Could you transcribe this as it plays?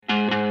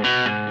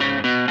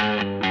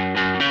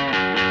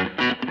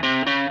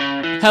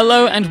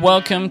Hello and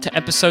welcome to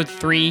episode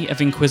 3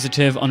 of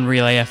Inquisitive on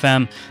Relay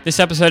FM.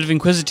 This episode of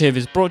Inquisitive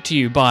is brought to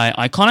you by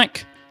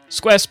Iconic,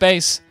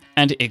 Squarespace,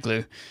 and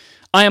Igloo.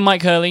 I am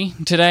Mike Hurley.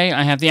 Today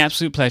I have the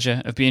absolute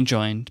pleasure of being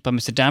joined by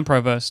Mr. Dan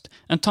Provost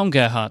and Tom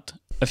Gerhardt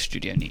of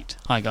Studio Neat.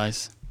 Hi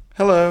guys.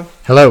 Hello.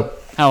 Hello.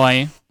 How are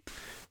you?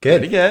 Good.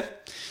 Pretty good.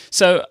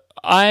 So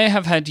I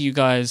have had you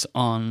guys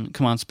on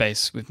Command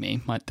Space with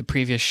me, the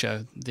previous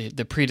show,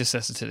 the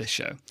predecessor to this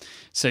show.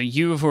 So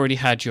you have already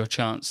had your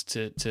chance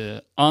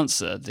to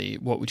answer the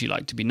what would you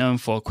like to be known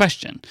for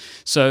question.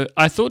 So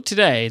I thought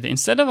today that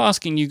instead of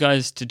asking you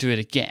guys to do it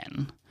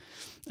again,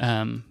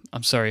 I'm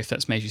sorry if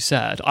that's made you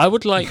sad, I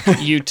would like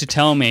you to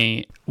tell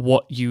me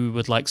what you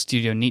would like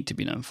Studio Neat to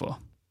be known for.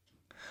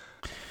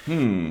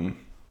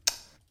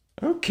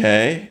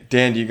 Okay.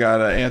 Dan, you got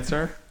an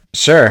answer?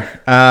 Sure.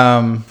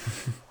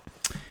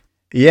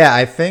 Yeah,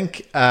 I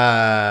think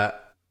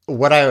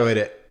what I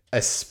would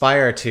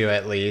aspire to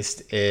at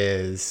least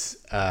is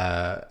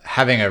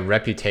having a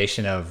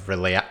reputation of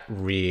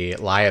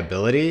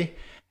reliability.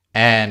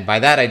 And by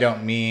that, I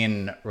don't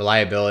mean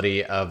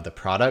reliability of the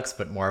products,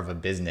 but more of a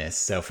business.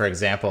 So for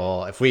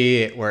example, if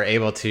we were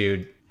able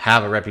to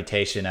have a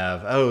reputation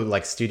of,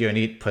 like Studio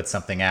Neat put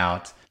something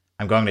out,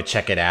 I'm going to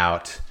check it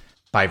out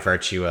by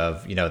virtue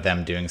of,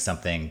 them doing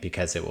something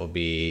because it will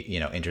be,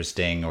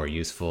 interesting or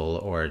useful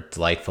or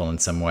delightful in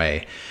some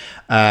way.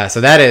 So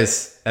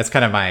that's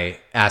kind of my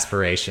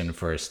aspiration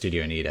for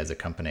Studio Neat as a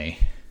company.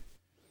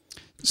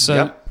 So,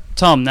 Yep.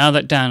 Tom, now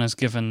that Dan has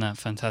given that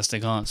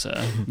fantastic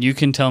answer, you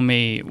can tell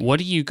me, what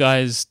do you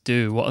guys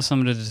do? What are some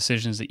of the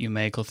decisions that you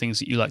make or things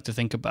that you like to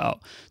think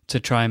about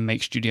to try and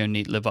make Studio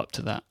Neat live up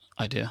to that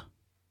idea?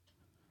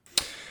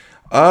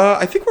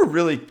 I think we're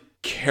really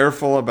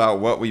careful about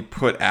what we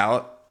put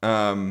out.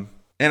 And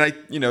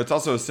it's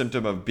also a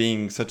symptom of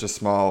being such a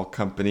small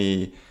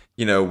company.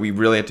 We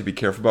really have to be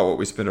careful about what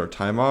we spend our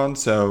time on.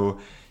 So,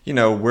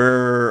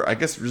 we're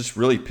just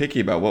really picky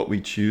about what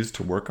we choose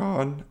to work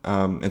on.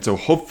 And so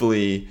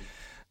hopefully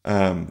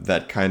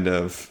that kind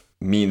of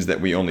means that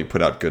we only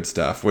put out good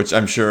stuff, which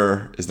I'm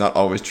sure is not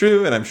always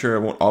true. And I'm sure it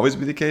won't always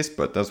be the case,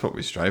 but that's what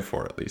we strive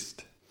for at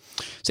least.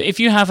 So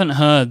if you haven't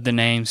heard the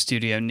name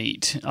Studio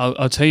Neat,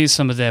 I'll tell you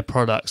some of their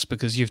products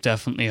because you've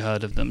definitely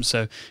heard of them.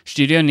 So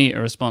Studio Neat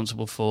are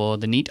responsible for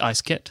the Neat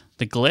Ice Kit,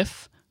 the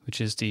Glyph, which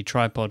is the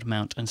tripod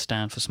mount and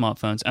stand for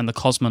smartphones, and the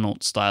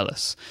Cosmonaut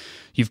Stylus.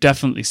 You've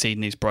definitely seen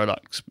these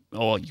products,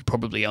 or you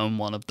probably own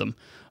one of them.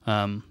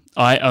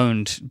 I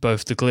owned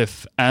both the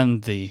Glyph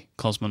and the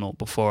Cosmonaut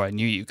before I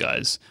knew you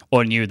guys,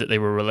 or knew that they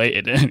were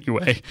related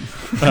anyway.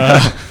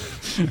 But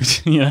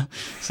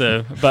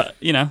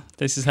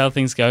this is how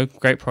things go.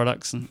 Great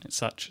products and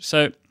such.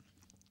 So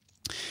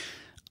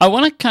I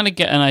want to kind of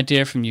get an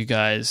idea from you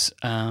guys,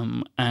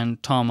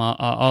 and Tom,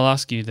 I'll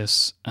ask you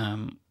this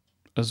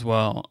as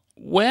well.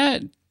 Where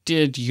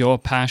did your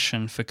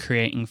passion for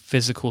creating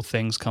physical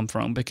things come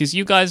from? Because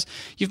you guys,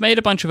 you've made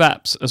a bunch of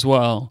apps as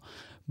well,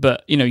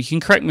 but you can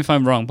correct me if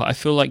I'm wrong, but I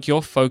feel like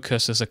your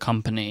focus as a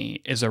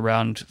company is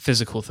around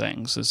physical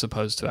things as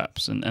opposed to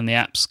apps, and the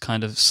apps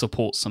kind of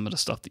support some of the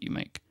stuff that you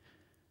make.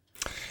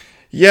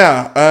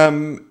 Yeah,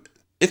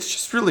 it's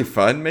just really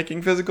fun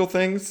making physical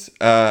things.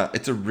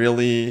 It's a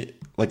really,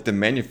 the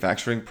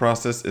manufacturing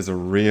process is a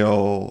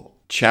real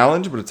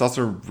challenge, but it's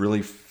also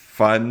really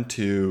fun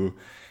to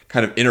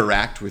kind of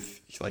interact with,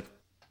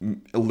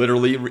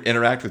 literally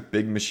interact with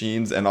big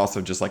machines and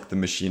also just the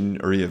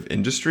machinery of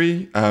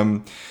industry.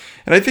 And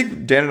I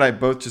think Dan and I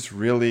both just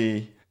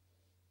really,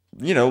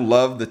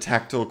 love the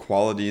tactile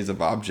qualities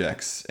of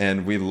objects,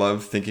 and we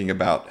love thinking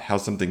about how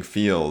something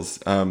feels.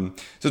 So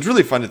it's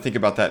really fun to think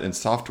about that in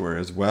software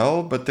as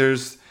well, but there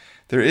is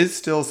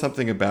still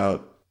something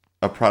about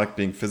a product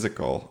being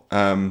physical.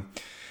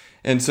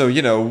 And so,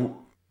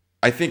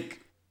 I think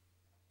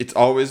it's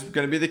always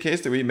going to be the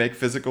case that we make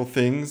physical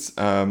things.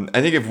 I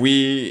think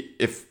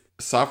if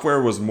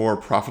software was more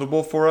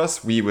profitable for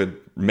us, we would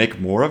make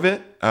more of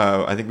it.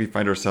 I think we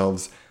find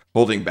ourselves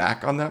holding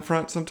back on that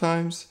front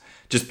sometimes,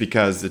 just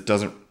because it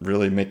doesn't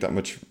really make that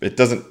much. It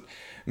doesn't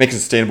make a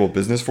sustainable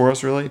business for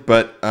us, really.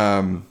 But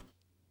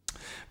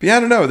yeah, I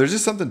don't know. There's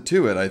just something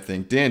to it, I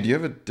think. Dan, do you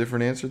have a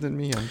different answer than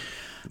me?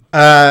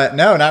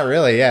 No, not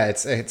really. Yeah,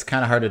 it's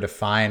kind of hard to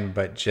define,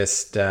 but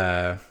just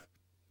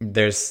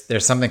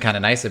there's something kind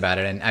of nice about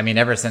it. And I mean,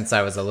 ever since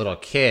I was a little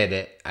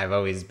kid, I've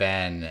always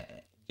been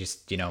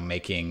just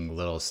making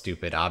little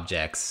stupid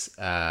objects,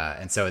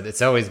 and so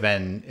it's always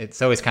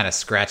kind of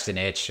scratched an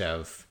itch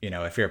of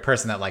if you're a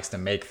person that likes to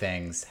make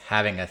things,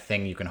 having a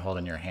thing you can hold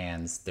in your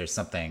hands, there's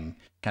something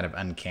kind of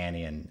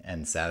uncanny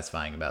and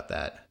satisfying about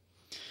that.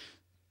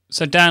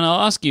 So Dan,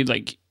 I'll ask you,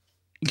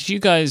 because you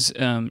guys,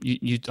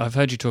 I've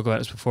heard you talk about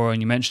this before,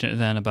 and you mentioned it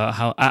then about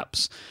how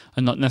apps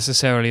are not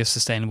necessarily a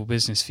sustainable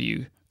business for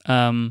you.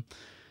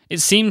 It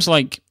seems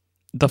like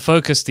the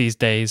focus these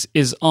days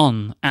is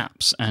on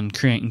apps and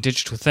creating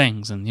digital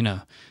things, and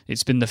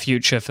it's been the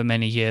future for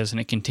many years,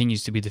 and it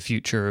continues to be the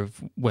future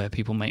of where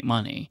people make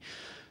money.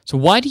 So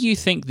why do you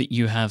think that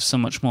you have so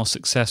much more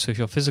success with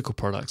your physical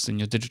products than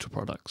your digital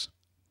products?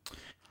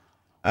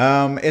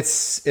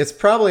 It's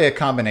probably a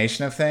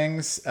combination of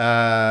things.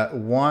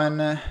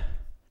 One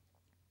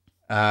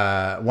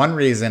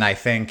reason I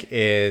think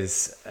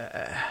is,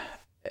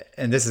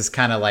 and this is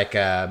kind of like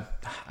a,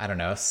 I don't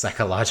know,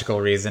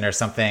 psychological reason or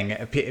something.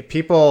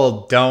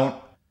 People don't.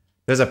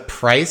 There's a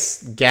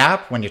price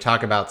gap when you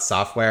talk about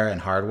software and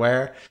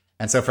hardware,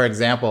 and so for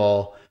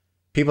example,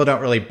 people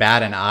don't really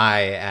bat an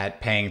eye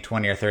at paying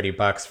 $20 or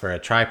 $30 for a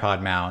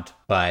tripod mount,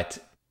 but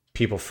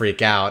people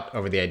freak out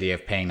over the idea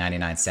of paying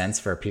 99 cents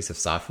for a piece of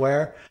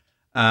software.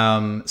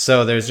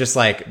 So there's just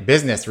like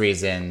business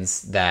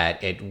reasons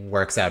that it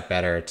works out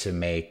better to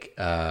make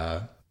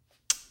hardware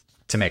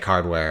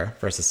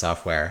versus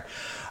software.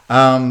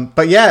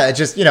 But yeah, it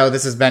just,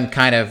 this has been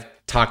kind of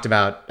talked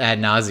about ad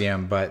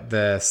nauseum, but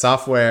the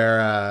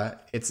software,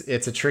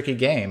 it's a tricky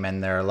game,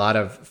 and there are a lot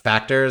of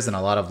factors and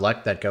a lot of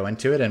luck that go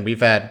into it. And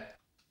we've had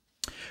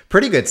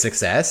pretty good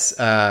success,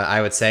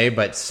 I would say,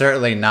 but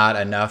certainly not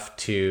enough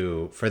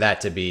for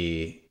that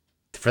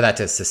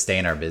to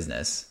sustain our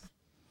business.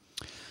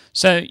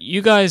 So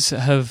you guys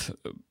have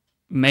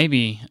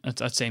maybe,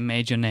 I'd say,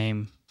 made your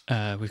name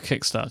with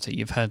Kickstarter.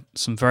 You've had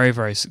some very,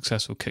 very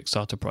successful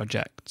Kickstarter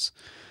projects.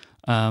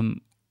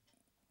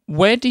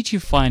 Where did you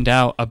find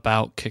out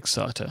about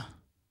Kickstarter?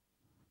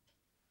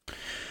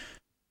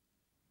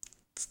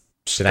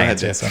 Should I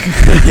answer this one?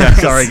 Yeah,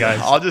 sorry, guys.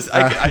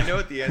 I know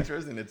what the answer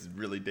is, and it's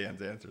really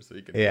Dan's answer, so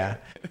you can. Yeah.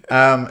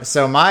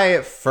 So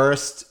my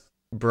first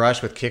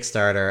brush with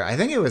Kickstarter, I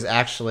think it was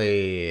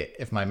actually,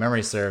 if my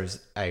memory serves,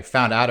 I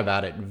found out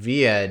about it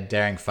via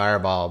Daring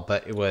Fireball,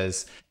 but it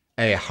was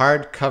a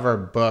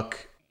hardcover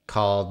book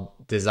called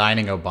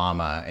Designing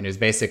Obama, and it was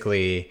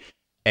basically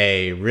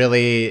a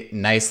really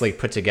nicely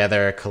put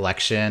together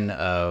collection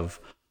of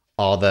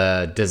all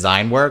the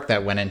design work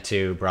that went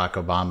into Barack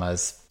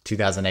Obama's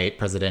 2008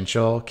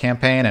 presidential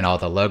campaign and all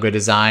the logo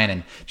design,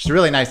 and just a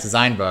really nice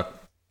design book.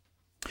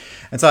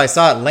 And so I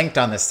saw it linked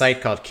on this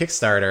site called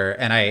Kickstarter,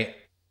 and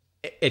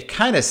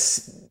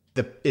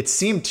it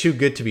seemed too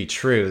good to be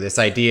true. This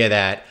idea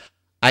that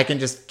I can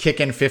just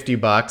kick in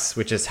 $50,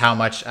 which is how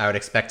much I would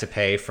expect to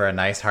pay for a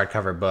nice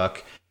hardcover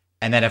book,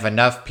 and then if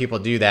enough people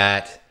do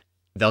that,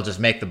 they'll just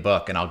make the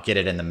book and I'll get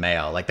it in the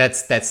mail. Like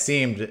that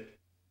seemed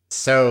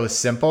so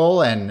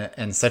simple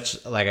and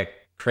such like a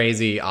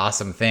crazy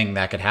awesome thing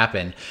that could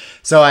happen.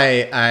 So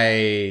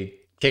I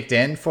kicked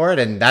in for it,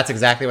 and that's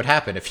exactly what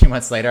happened. A few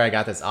months later, I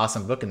got this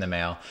awesome book in the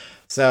mail.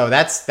 So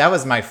that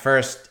was my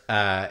first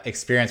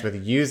experience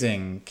with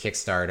using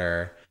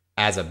Kickstarter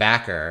as a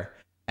backer.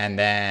 And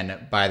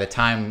then by the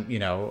time,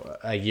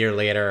 a year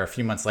later, or a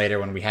few months later,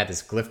 when we had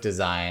this glyph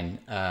design,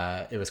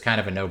 it was kind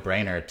of a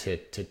no-brainer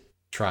to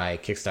try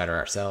Kickstarter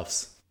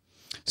ourselves.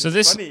 So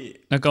this...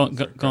 No, go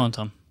on,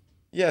 Tom.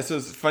 Yeah, so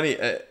it's funny.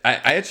 I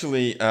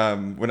actually,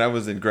 when I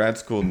was in grad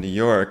school in New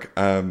York,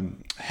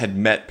 had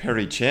met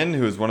Perry Chin,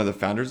 who is one of the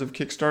founders of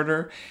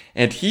Kickstarter,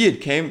 and he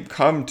had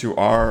come to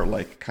our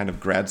like kind of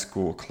grad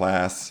school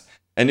class,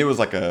 and it was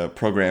like a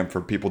program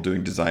for people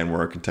doing design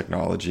work and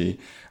technology.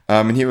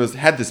 And he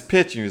had this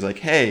pitch, and he was like,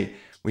 "Hey,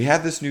 we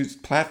have this new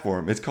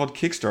platform. It's called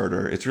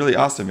Kickstarter. It's really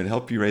awesome. It'll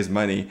help you raise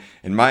money."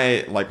 And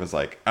my was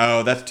like,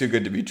 "Oh, that's too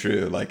good to be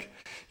true. Like,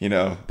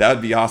 that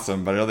would be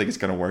awesome, but I don't think it's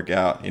going to work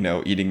out,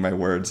 eating my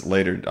words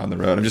later on the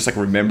road." I'm just like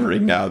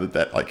remembering now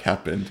that like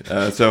happened.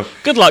 So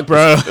good luck,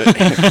 bro.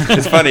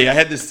 It's funny. I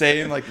had the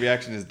same like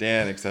reaction as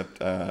Dan,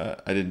 except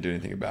I didn't do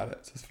anything about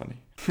it. So it's funny.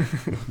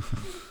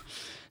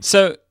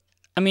 So,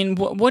 I mean,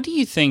 what do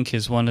you think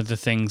is one of the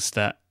things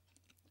that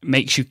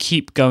makes you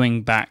keep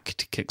going back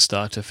to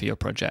Kickstarter for your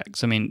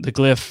projects? I mean, the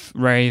Glyph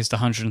raised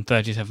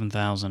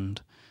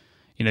 137,000.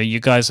 You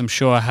guys, I'm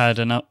sure, had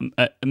enough,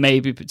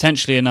 maybe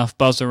potentially enough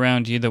buzz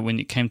around you that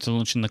when it came to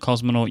launching the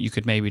Cosmonaut, you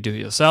could maybe do it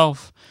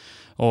yourself,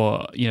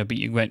 or but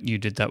you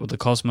did that with the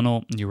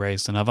Cosmonaut, and you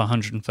raised another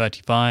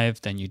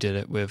 135. Then you did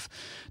it with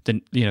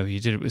you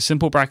did it with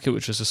Simple Bracket,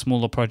 which was a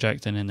smaller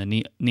project, and then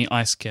the Neat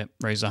Ice Kit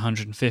raised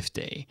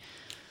 150.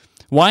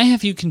 Why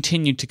have you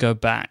continued to go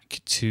back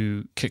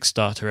to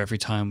Kickstarter every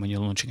time when you're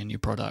launching a new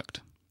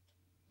product?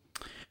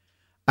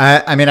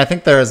 I mean, I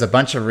think there's a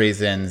bunch of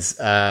reasons.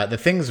 The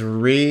things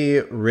we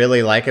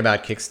really like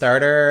about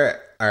Kickstarter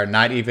are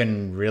not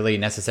even really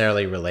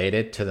necessarily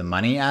related to the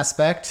money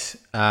aspect.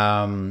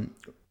 One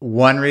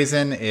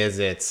reason is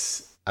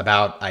it's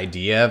about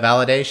idea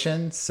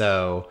validation.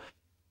 So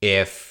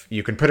if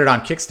you can put it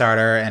on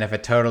Kickstarter and if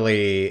it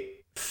totally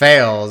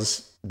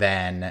fails,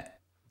 then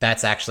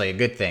that's actually a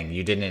good thing.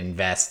 You didn't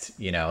invest,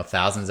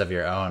 thousands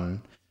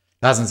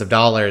of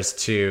dollars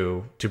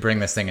to bring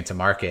this thing into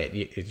market.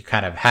 You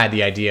kind of had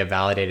the idea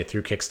validated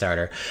through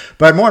Kickstarter.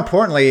 But more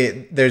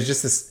importantly, there's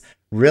just this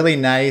really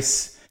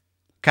nice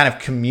kind of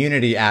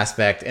community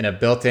aspect and a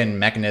built-in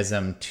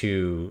mechanism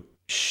to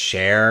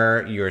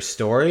share your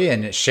story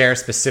and share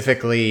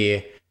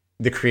specifically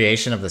the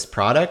creation of this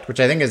product, which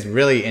I think is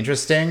really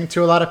interesting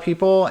to a lot of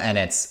people. And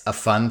it's a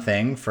fun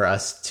thing for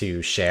us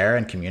to share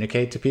and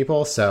communicate to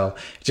people. So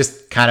it's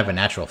just kind of a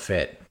natural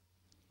fit.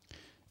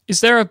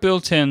 Is there a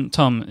built-in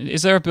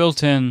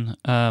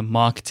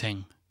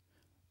marketing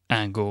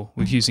angle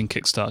with using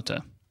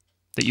Kickstarter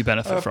that you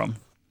benefit from?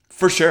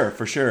 For sure,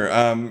 for sure.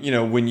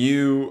 When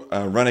you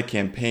run a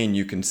campaign,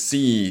 you can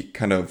see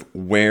kind of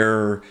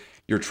where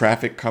your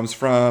traffic comes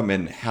from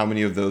and how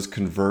many of those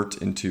convert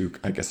into,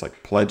 I guess,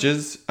 like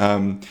pledges.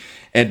 And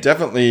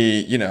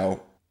definitely,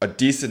 a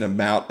decent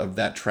amount of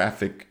that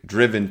traffic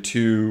driven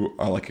to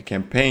like a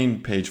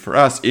campaign page for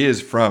us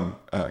is from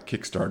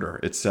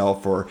Kickstarter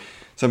itself or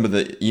some of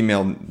the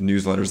email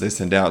newsletters they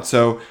send out.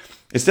 So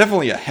it's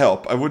definitely a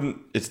help.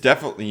 It's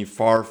definitely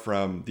far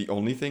from the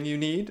only thing you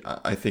need.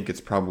 I think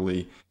it's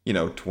probably,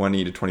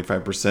 20 to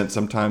 25%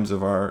 sometimes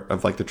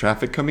of like the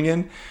traffic coming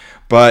in,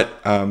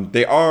 but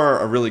they are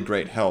a really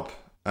great help.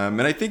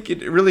 And I think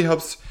it really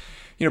helps,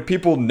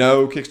 people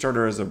know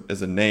Kickstarter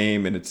as a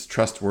name and it's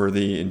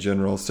trustworthy in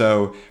general.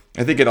 So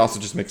I think it also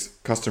just makes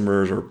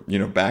customers or,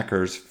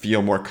 backers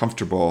feel more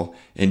comfortable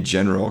in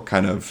general,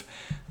 kind of,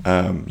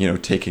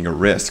 taking a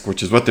risk,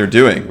 which is what they're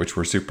doing, which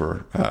we're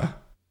super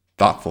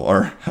thoughtful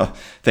or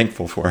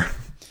thankful for.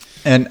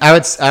 And I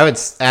would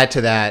add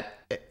to that.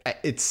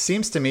 It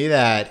seems to me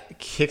that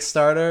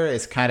Kickstarter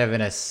is kind of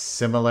in a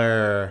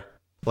similar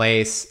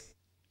place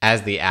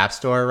as the App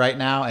Store right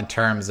now in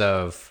terms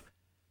of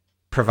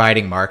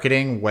providing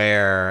marketing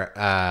where,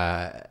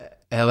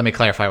 let me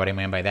clarify what I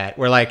mean by that.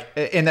 We're like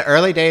in the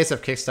early days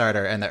of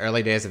Kickstarter and the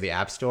early days of the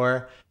App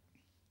Store,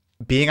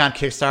 being on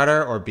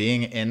Kickstarter or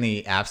being in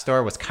the App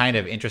Store was kind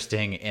of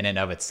interesting in and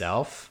of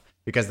itself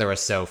because there were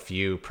so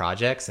few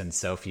projects and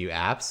so few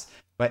apps.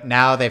 But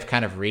now they've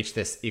kind of reached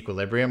this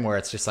equilibrium where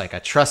it's just like a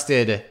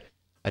trusted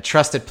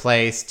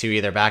place to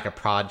either back a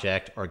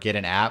project or get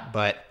an app,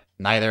 but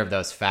neither of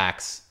those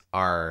facts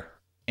are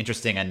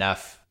interesting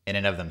enough in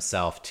and of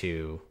themselves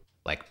to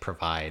like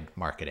provide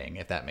marketing,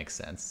 if that makes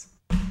sense.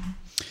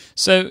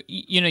 So,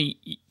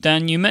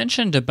 Dan, you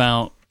mentioned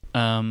about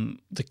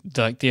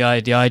the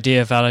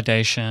idea of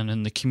validation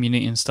and the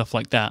community and stuff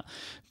like that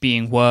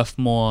being worth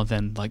more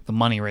than like the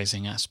money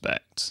raising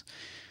aspect.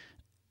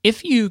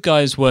 If you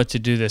guys were to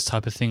do this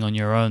type of thing on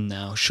your own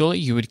now, surely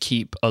you would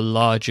keep a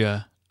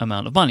larger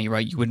amount of money,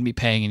 right? You wouldn't be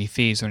paying any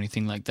fees or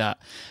anything like that.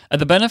 Are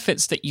the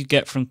benefits that you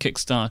get from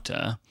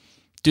Kickstarter,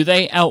 do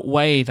they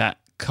outweigh that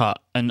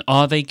cut? And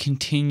are they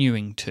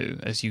continuing to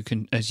as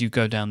you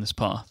go down this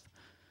path?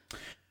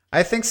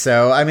 I think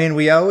so. I mean,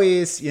 we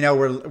always,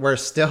 we're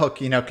still,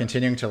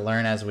 continuing to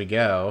learn as we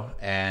go,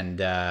 and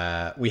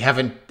we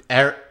haven't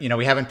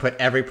put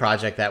every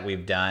project that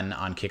we've done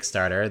on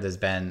Kickstarter. There's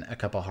been a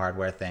couple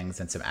hardware things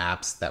and some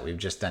apps that we've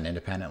just done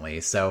independently.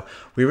 So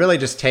we really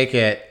just take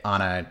it on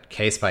a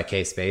case by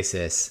case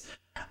basis.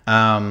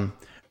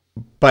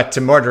 But to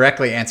more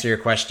directly answer your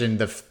question,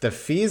 the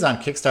fees on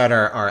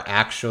Kickstarter are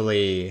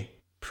actually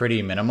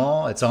pretty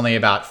minimal. It's only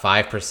about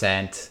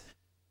 5%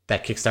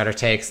 that Kickstarter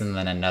takes, and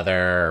then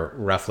another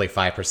roughly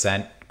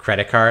 5%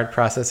 credit card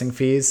processing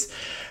fees.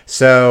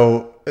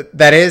 So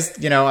that is,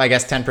 I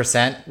guess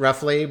 10%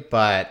 roughly,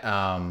 but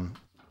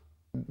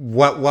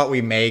what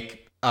we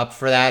make up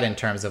for that in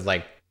terms of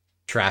like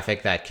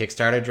traffic that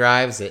Kickstarter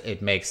drives,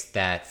 it makes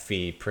that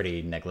fee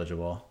pretty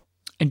negligible.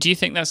 And do you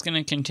think that's going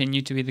to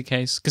continue to be the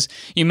case? Because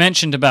you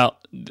mentioned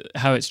about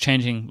how it's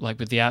changing, like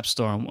with the App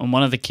Store, and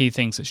one of the key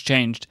things that's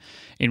changed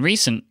in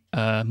recent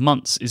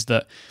months is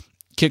that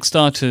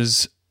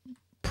Kickstarter's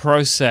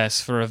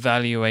process for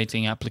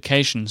evaluating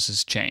applications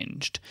has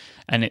changed,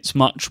 and it's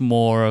much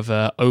more of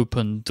an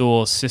open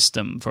door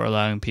system for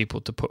allowing people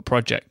to put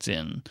projects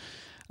in.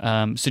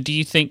 So do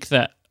you think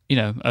that,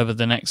 over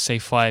the next, say,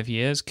 5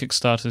 years,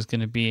 Kickstarter is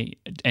going to be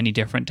any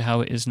different to how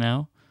it is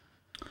now?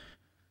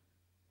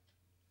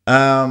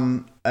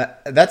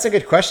 That's a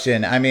good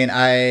question. I mean,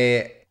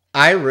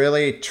 I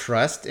really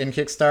trust in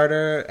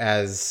Kickstarter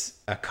as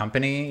a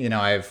company.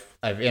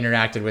 I've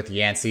interacted with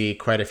Yancey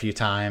quite a few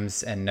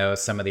times and know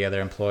some of the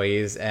other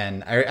employees,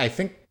 and I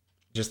think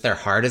just their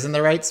heart is in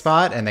the right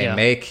spot, and they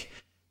make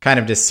kind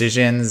of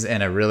decisions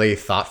in a really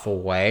thoughtful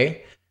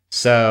way.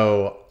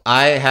 So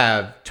I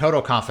have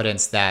total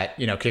confidence that,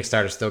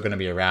 Kickstarter is still going to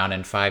be around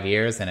in 5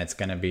 years, and it's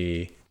going to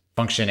be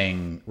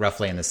functioning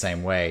roughly in the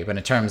same way. But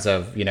in terms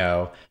of,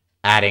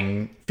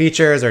 adding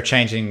features or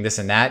changing this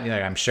and that,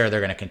 I'm sure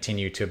they're going to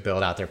continue to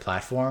build out their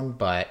platform.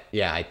 But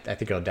yeah, I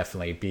think it'll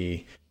definitely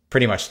be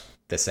pretty much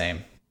the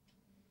same.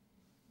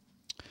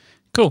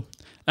 Cool.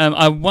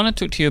 I want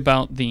to talk to you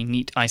about the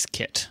Neat Ice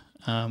Kit,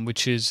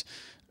 which is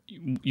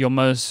your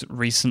most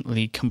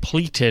recently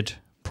completed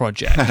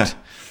project.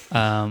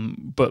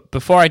 But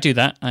before I do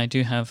that, I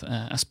do have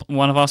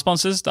one of our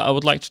sponsors that I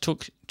would like to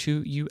talk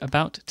to you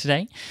about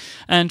today.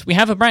 And we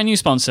have a brand new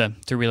sponsor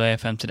to Relay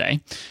FM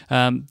today.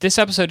 This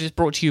episode is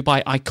brought to you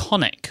by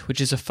Iconic, which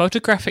is a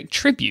photographic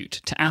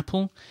tribute to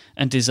Apple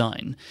and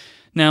design.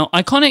 Now,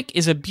 Iconic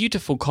is a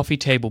beautiful coffee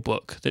table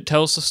book that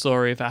tells the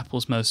story of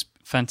Apple's most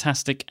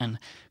fantastic and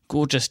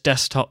gorgeous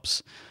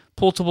desktops,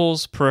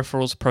 portables,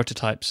 peripherals,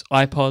 prototypes,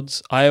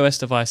 iPods, iOS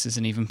devices,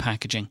 and even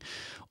packaging,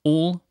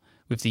 all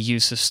with the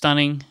use of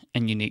stunning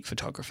and unique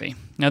photography.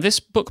 Now, this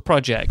book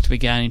project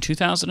began in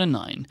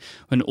 2009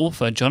 when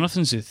author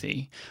Jonathan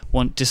Zuthi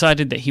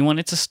decided that he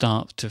wanted to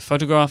start to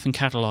photograph and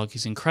catalog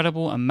his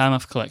incredible and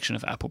mammoth collection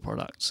of Apple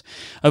products.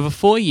 Over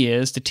 4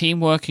 years, the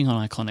team working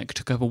on Iconic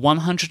took over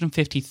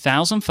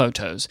 150,000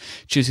 photos,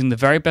 choosing the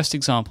very best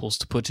examples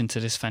to put into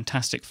this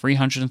fantastic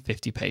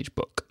 350-page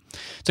book.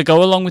 To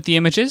go along with the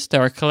images,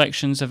 there are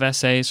collections of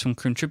essays from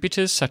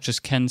contributors such as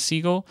Ken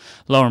Siegel,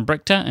 Lauren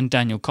Brichter, and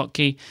Daniel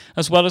Kotke,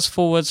 as well as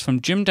forewords from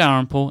Jim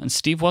Dalrymple and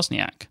Steve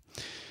Wozniak.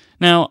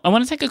 Now, I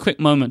want to take a quick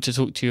moment to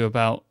talk to you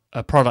about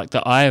a product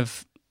that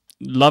I've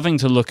loving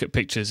to look at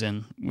pictures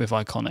in with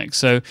Iconic.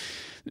 So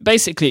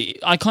basically,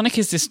 Iconic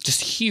is this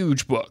just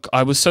huge book.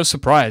 I was so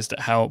surprised at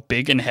how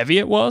big and heavy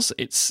it was.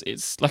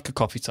 It's like a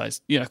coffee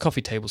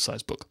table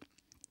size book.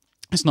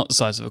 It's not the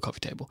size of a coffee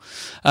table.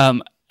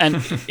 And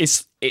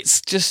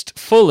it's just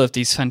full of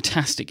these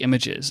fantastic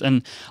images.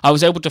 And I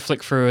was able to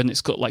flick through, and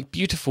it's got like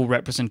beautiful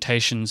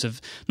representations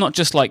of not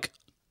just like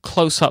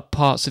close-up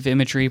parts of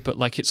imagery, but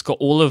like it's got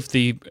all of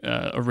the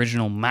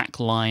original Mac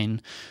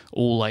line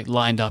all like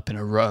lined up in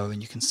a row,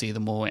 and you can see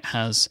them all. It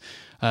has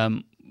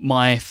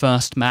my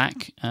first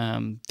Mac,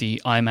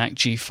 the iMac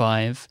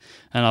G5,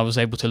 and I was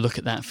able to look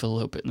at that and feel a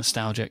little bit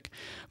nostalgic.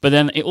 But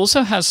then it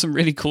also has some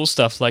really cool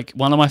stuff. Like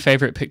one of my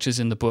favorite pictures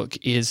in the book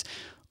is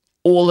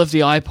all of the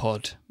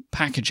iPod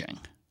packaging,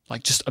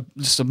 like just a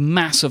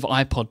massive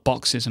iPod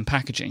boxes and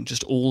packaging,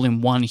 just all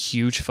in one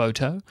huge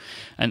photo.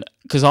 And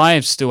because I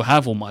still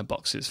have all my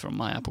boxes from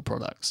my Apple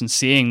products, and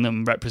seeing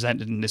them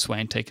represented in this way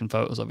and taken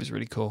photos of is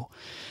really cool.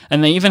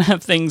 And they even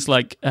have things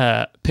like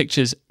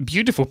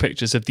beautiful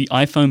pictures of the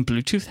iPhone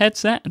Bluetooth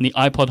headset and the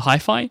iPod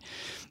Hi-Fi.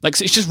 Like,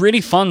 so it's just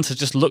really fun to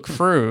just look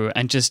through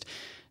and just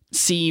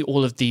see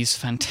all of these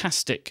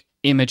fantastic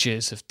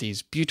images of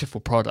these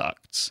beautiful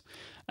products.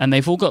 And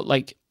they've all got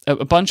like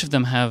a bunch of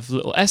them have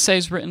little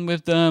essays written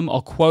with them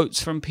or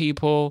quotes from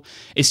people.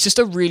 It's just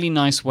a really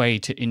nice way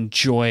to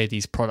enjoy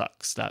these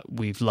products that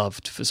we've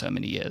loved for so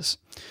many years.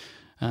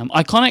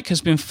 Iconic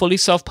has been fully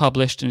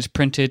self-published and is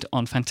printed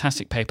on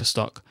fantastic paper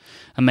stock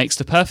and makes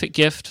the perfect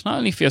gift, not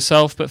only for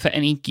yourself, but for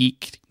any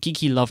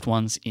geeky loved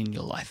ones in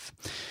your life.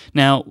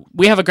 Now,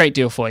 we have a great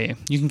deal for you.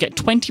 You can get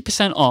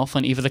 20% off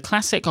on either the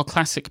Classic or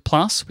Classic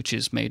Plus, which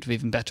is made with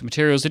even better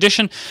materials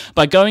edition,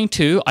 by going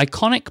to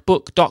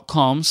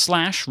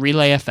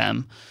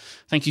iconicbook.com/relayfm.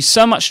 Thank you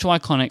so much to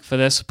Iconic for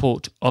their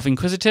support of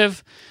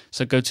Inquisitive.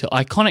 So go to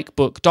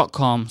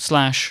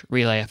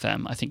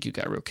iconicbook.com/relayfm. I think you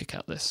get a real kick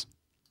out of this.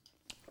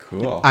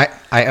 Cool.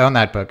 I own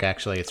that book,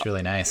 actually. It's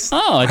really nice.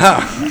 Oh,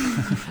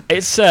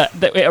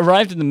 it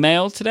arrived in the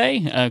mail today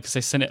because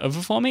they sent it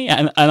over for me,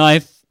 and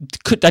I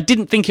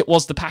didn't think it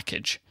was the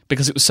package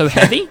because it was so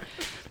heavy.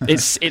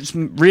 It's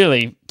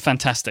really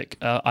fantastic.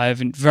 I've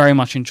very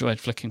much enjoyed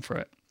flicking through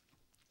it.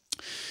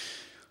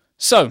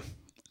 So,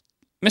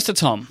 Mr.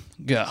 Tom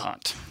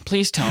Gerhardt,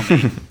 please tell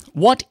me,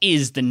 what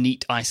is the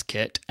Neat Ice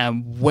Kit,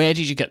 and where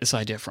did you get this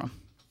idea from?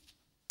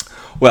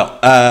 Well,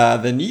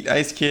 the Neat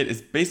Ice Kit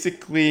is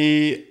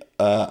basically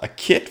a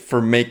kit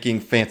for making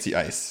fancy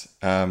ice.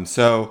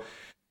 So,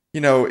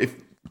 if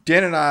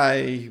Dan and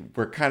I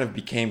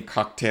became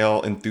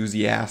cocktail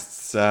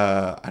enthusiasts,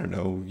 I don't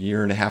know, a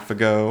year and a half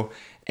ago.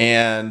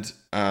 And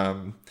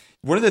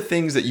one of the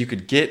things that you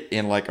could get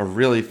in like a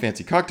really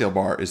fancy cocktail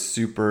bar is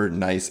super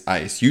nice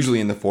ice, usually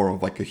in the form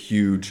of like a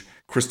huge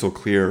crystal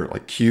clear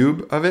like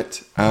cube of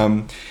it.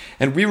 And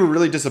we were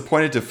really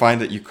disappointed to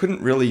find that you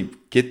couldn't really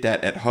get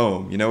that at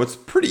home. It's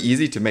pretty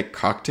easy to make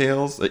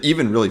cocktails,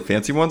 even really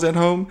fancy ones at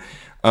home.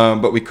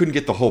 But we couldn't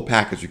get the whole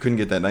package. We couldn't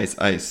get that nice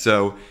ice.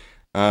 So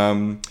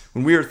when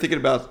we were thinking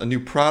about a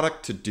new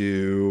product to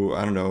do,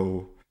 I don't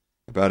know,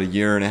 about a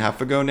year and a half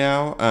ago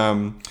now,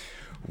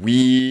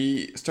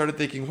 we started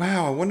thinking,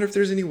 wow, I wonder if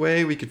there's any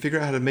way we could figure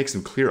out how to make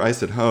some clear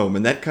ice at home.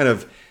 And that kind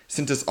of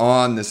sent us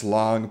on this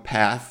long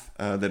path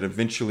that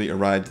eventually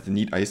arrived at the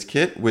Neat Ice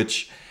Kit,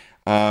 which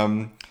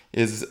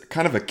is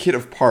kind of a kit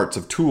of parts,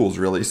 of tools,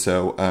 really.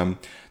 So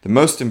the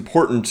most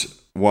important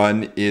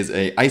one is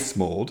a ice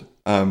mold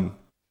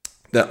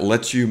that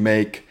lets you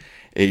make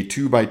a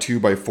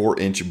 2x2 by 4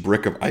 inch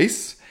brick of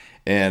ice.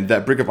 And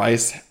that brick of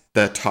ice,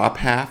 the top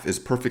half is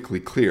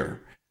perfectly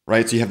clear,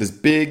 right? So you have this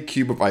big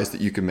cube of ice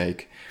that you can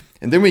make.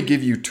 And then we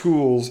give you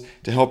tools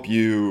to help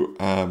you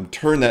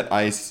turn that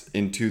ice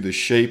into the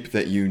shape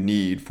that you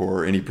need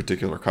for any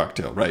particular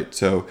cocktail, right?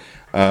 So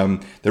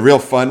the real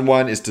fun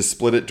one is to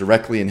split it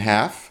directly in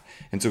half.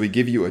 And so we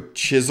give you a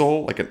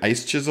chisel, like an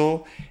ice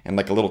chisel, and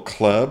like a little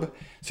club.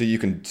 So you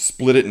can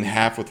split it in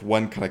half with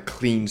one kind of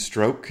clean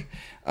stroke.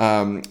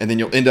 And then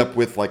you'll end up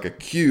with like a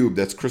cube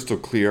that's crystal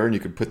clear. And you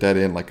can put that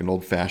in like an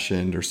old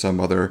fashioned or some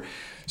other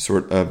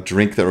sort of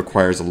drink that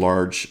requires a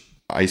large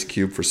ice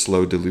cube for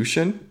slow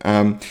dilution.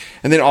 And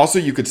then also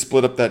you could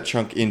split up that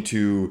chunk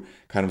into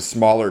kind of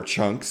smaller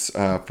chunks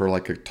for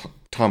like a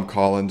Tom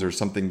Collins or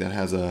something that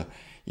has a,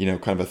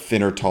 kind of a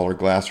thinner, taller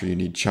glass where you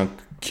need chunk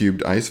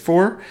cubed ice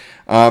for.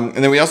 And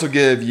then we also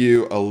give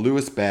you a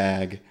Lewis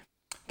bag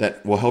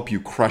that will help you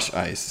crush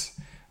ice.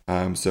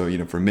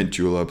 So, for mint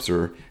juleps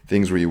or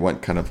things where you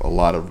want kind of a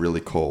lot of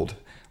really cold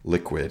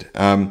liquid.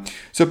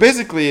 So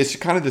basically, it's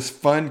kind of this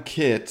fun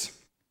kit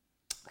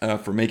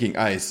for making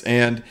ice.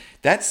 And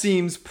that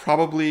seems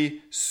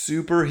probably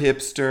super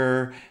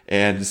hipster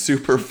and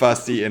super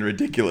fussy and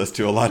ridiculous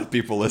to a lot of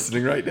people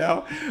listening right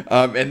now.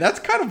 And that's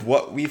kind of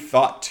what we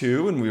thought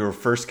too when we were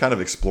first kind of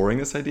exploring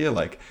this idea.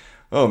 Like,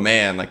 oh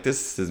man, like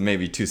this is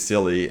maybe too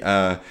silly.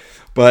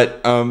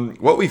 But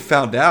what we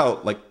found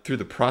out, like through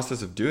the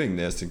process of doing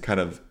this and kind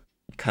of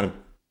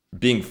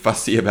being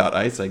fussy about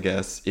ice, I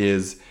guess,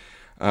 is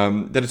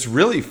that it's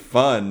really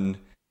fun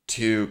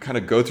to kind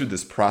of go through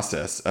this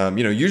process.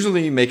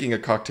 Usually making a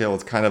cocktail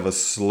is kind of a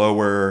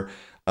slower,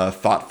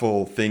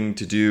 thoughtful thing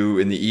to do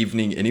in the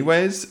evening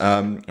anyways.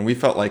 And we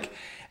felt like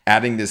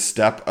adding this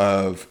step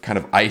of kind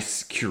of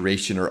ice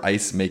curation or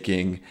ice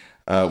making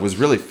was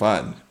really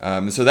fun.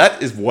 So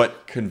that is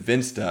what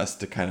convinced us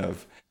to kind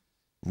of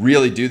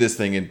really do this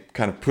thing and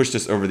kind of pushed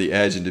us over the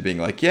edge into being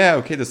like, yeah,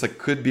 okay, this like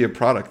could be a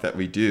product that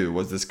we do.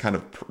 Was this kind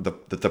of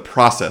the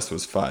process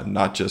was fun,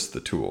 not just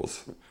the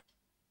tools.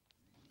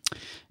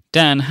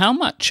 Dan, how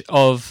much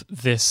of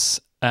this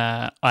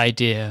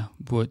idea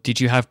did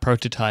you have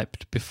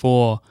prototyped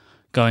before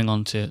going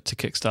on to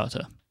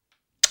Kickstarter?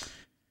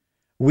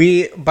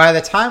 By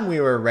the time we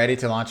were ready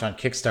to launch on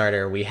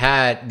Kickstarter,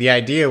 the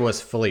idea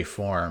was fully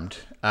formed,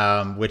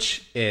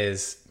 which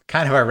is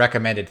kind of a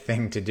recommended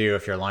thing to do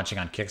if you're launching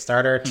on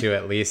Kickstarter, to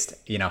at least,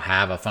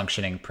 have a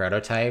functioning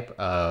prototype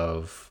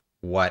of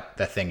what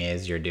the thing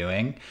is you're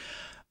doing.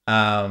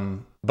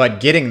 But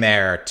getting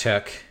there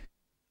took,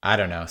 I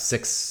don't know,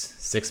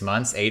 6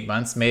 months, 8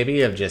 months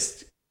maybe of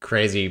just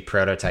crazy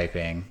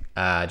prototyping,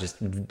 just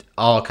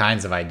all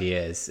kinds of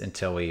ideas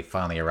until we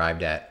finally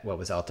arrived at what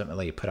was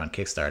ultimately put on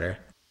Kickstarter.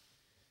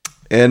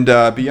 And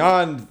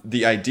beyond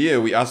the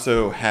idea, we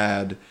also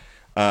had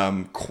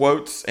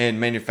quotes and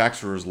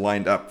manufacturers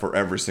lined up for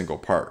every single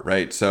part,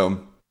 right?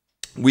 So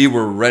we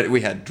were ready.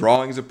 We had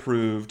drawings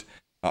approved,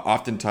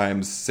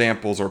 oftentimes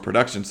samples or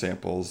production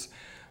samples,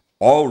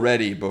 all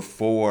ready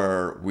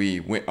before we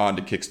went on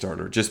to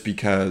Kickstarter, just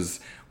because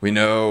we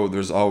know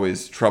there's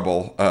always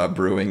trouble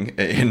brewing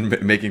in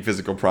making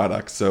physical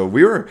products. So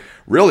we were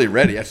really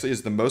ready. Actually,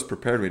 it's the most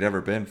prepared we'd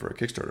ever been for a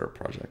Kickstarter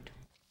project.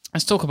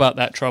 Let's talk about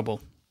that trouble.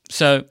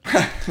 So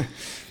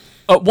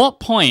at what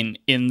point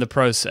in the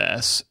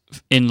process,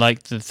 in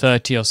like the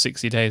 30 or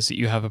 60 days that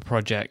you have a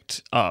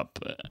project up,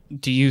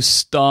 do you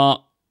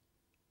start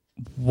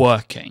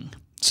working?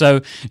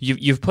 So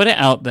you've put it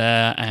out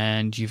there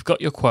and you've got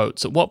your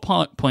quotes. At what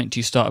point do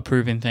you start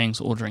approving things,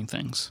 ordering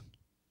things?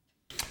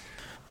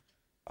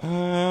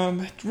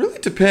 It really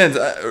depends.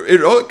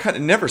 It kind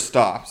of never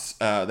stops.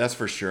 That's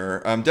for sure.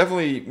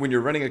 Definitely when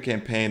you're running a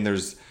campaign,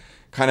 there's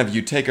kind of,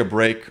 you take a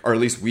break, or at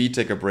least we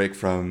take a break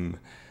from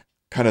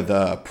kind of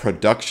the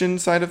production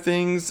side of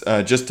things,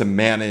 just to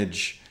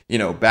manage,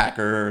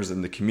 backers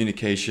and the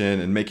communication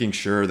and making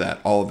sure that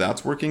all of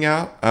that's working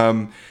out.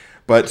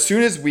 But as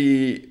soon as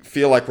we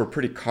feel like we're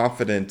pretty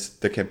confident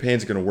the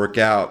campaign's going to work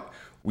out,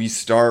 we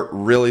start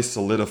really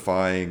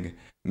solidifying,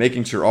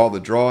 making sure all the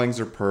drawings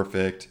are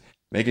perfect,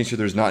 making sure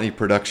there's not any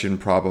production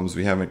problems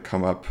we haven't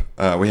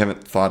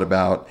thought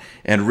about,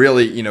 and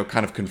really,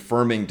 kind of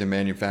confirming to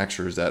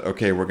manufacturers that,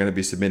 okay, we're going to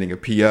be submitting a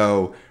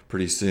PO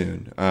pretty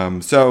soon.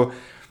 So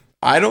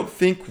I don't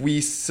think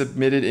we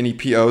submitted any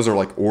POs or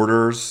like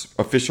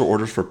official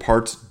orders for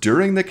parts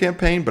during the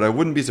campaign, but I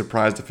wouldn't be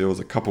surprised if it was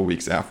a couple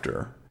weeks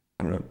after.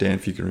 I don't know, Dan,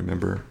 if you can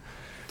remember.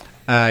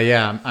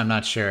 Yeah, I'm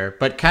not sure.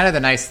 But kind of the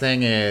nice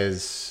thing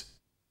is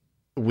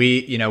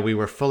we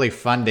were fully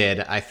funded,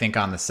 I think,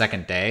 on the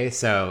second day.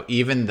 So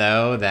even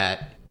though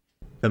that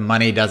the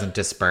money doesn't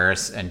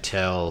disperse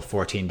until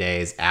 14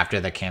 days after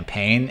the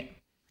campaign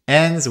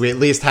ends, we at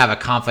least have a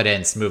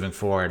confidence moving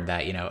forward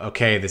that,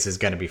 okay, this is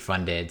going to be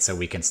funded, so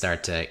we can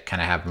start to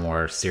kind of have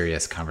more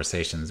serious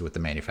conversations with the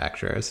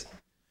manufacturers.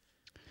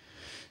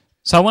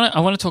 So I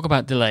want to talk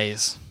about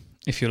delays,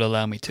 if you'll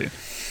allow me to.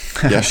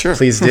 Yeah, sure.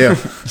 Please do.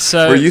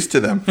 So we're used to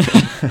them.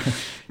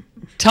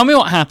 Tell me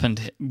what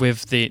happened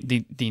with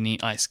the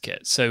Neat Ice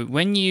Kit. So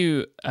when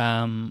you'd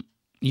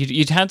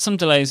had some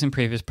delays in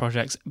previous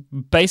projects.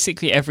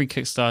 Basically, every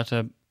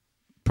Kickstarter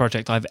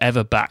project I've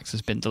ever backed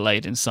has been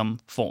delayed in some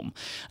form.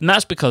 And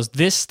that's because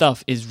this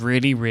stuff is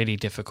really, really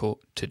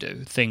difficult to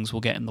do. Things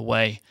will get in the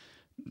way.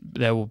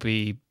 There will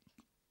be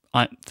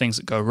things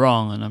that go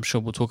wrong, and I'm sure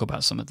we'll talk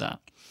about some of that.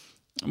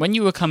 When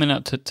you were coming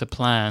up to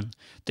plan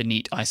the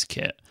Neat Ice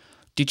Kit,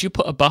 did you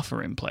put a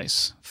buffer in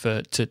place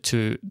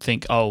to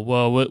think, oh,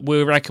 well,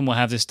 we reckon we'll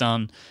have this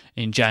done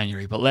in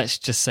January, but let's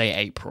just say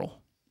April?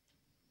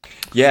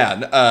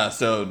 Yeah,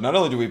 so not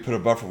only did we put a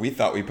buffer, we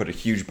thought we put a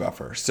huge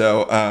buffer.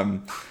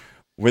 So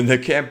when the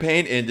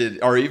campaign ended,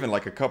 or even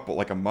like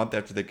a month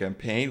after the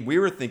campaign, we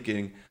were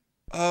thinking,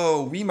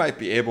 oh, we might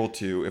be able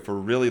to, if we're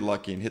really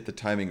lucky and hit the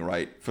timing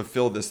right,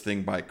 fulfill this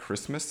thing by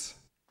Christmas.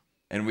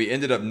 And we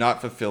ended up not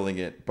fulfilling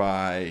it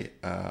by,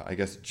 I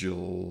guess,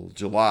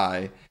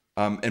 July.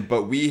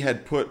 But we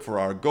had put for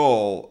our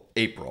goal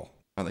April.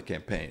 on the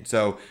campaign.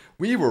 So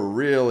we were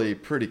really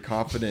pretty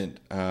confident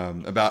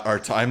about our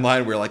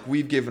timeline. We're like,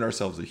 we've given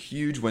ourselves a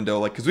huge window,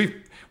 like, because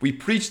we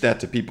preach that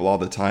to people all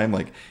the time,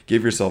 like,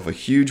 give yourself a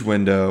huge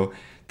window.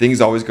 Things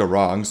always go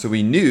wrong. So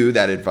we knew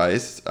that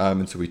advice,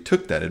 and so we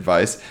took that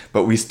advice,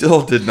 but we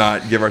still did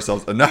not give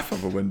ourselves enough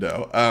of a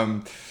window.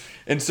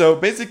 And so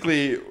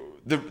basically,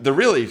 the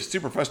really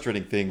super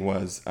frustrating thing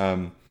was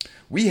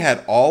we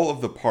had all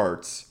of the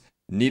parts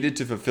needed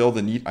to fulfill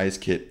the Neat Ice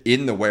Kit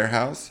in the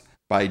warehouse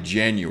by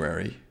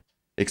January,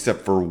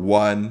 except for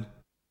one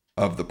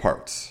of the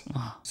parts.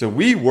 So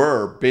we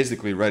were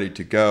basically ready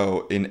to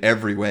go in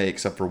every way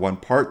except for one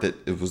part that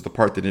it was the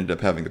part that ended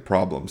up having the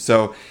problem.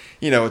 So,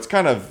 it's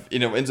kind of,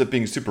 ends up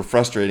being super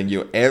frustrating.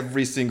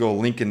 Every single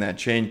link in that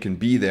chain can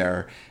be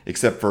there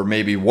except for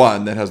maybe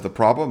one that has the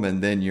problem,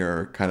 and then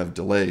you're kind of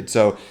delayed.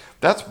 So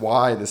that's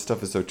why this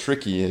stuff is so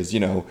tricky is,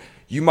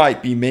 you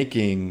might be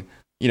making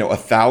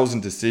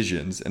 1,000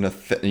 decisions and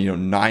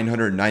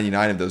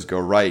 999 of those go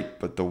right,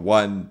 but the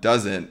one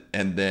doesn't,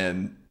 and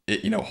then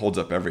it holds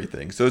up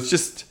everything. So it's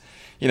just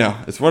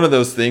it's one of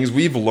those things.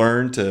 We've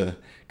learned to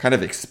kind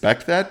of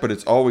expect that, but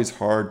it's always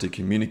hard to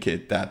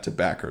communicate that to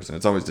backers, and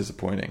it's always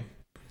disappointing.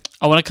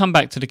 I want to come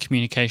back to the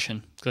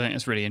communication because I think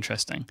it's really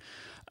interesting.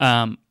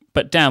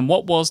 But Dan,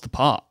 what was the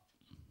part?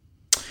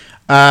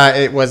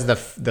 It was the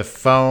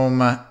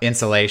foam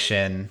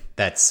insulation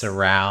that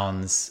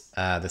surrounds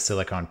the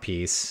silicone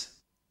piece,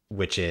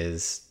 which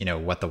is,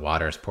 what the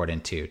water is poured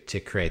into to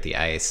create the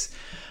ice.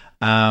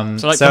 So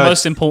the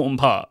most important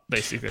part,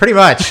 basically. Pretty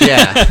much,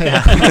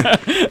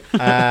 yeah.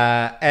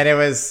 And it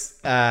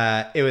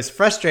was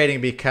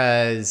frustrating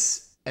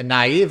because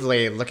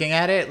naively looking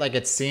at it, like,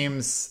 it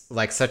seems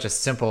like such a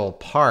simple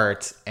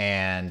part,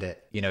 and,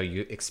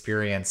 you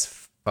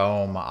experience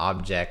foam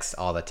objects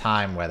all the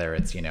time, whether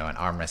it's, an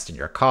armrest in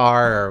your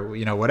car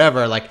or,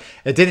 whatever. Like,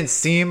 it didn't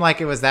seem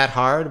like it was that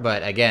hard,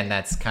 but again,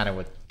 that's kind of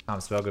what Tom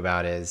spoke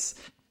about is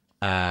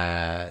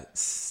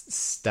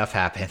stuff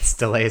happens,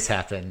 delays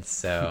happen.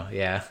 So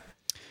yeah.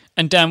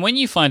 And Dan, when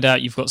you find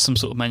out you've got some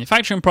sort of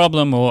manufacturing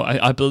problem, or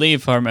I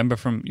believe, if I remember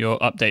from your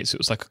updates, it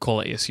was like a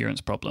quality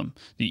assurance problem.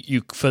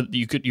 You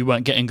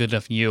weren't getting good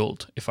enough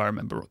yield, if I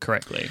remember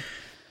correctly.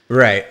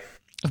 Right.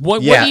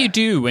 What do you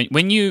do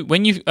when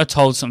you are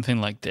told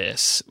something like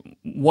this?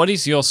 What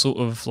is your sort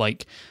of,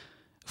 like,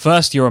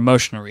 first, your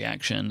emotional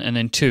reaction, and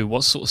then two,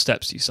 what sort of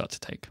steps do you start to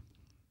take?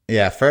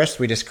 Yeah, first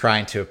we just cry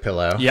into a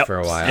pillow for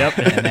a while. Yep.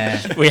 And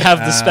then, we have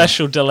the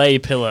special delay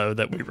pillow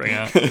that we bring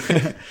out.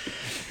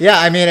 Yeah,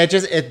 I mean,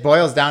 it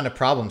boils down to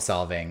problem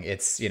solving.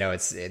 It's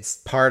it's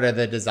part of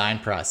the design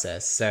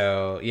process.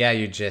 So yeah,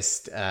 you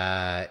just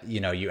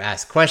you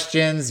ask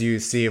questions, you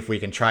see if we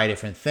can try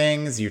different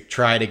things, you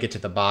try to get to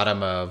the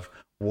bottom of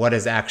what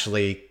is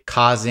actually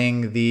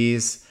causing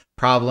these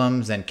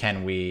problems, and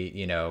can we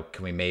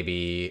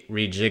maybe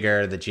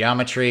rejigger the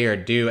geometry or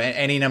do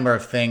any number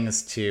of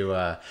things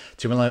to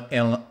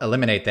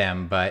eliminate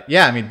them. But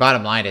yeah, I mean,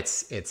 bottom line,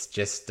 it's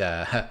just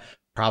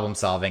problem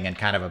solving and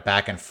kind of a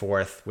back and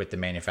forth with the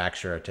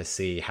manufacturer to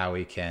see how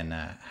we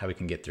can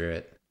get through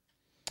it.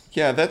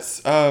 Yeah,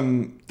 that's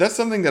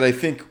something that I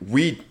think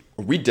we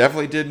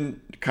definitely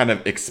didn't kind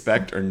of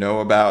expect or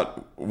know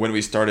about when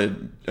we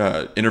started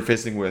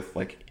interfacing with,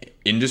 like,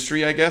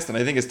 industry, I guess. And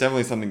I think it's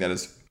definitely something that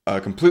is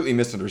completely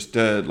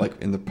misunderstood, like,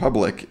 in the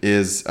public,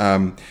 is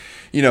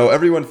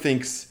everyone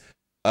thinks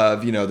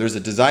of, there's a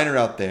designer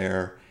out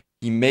there,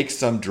 he makes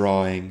some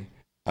drawing,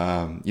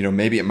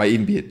 maybe it might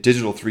even be a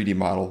digital 3D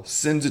model,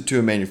 sends it to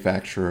a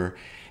manufacturer,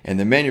 and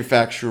the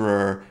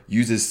manufacturer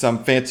uses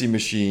some fancy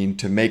machine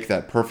to make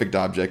that perfect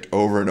object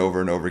over and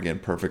over and over again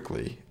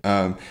perfectly.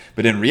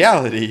 But in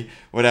reality,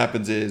 what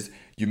happens is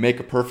you make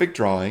a perfect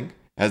drawing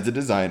as the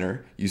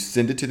designer, you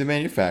send it to the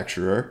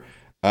manufacturer.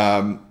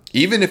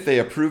 Even if they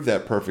approve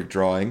that perfect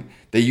drawing,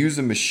 they use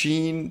a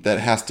machine that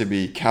has to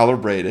be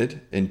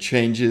calibrated and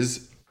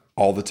changes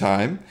all the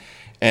time.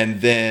 And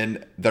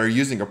then they're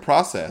using a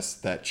process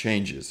that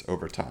changes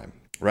over time,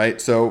 right?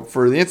 So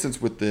for the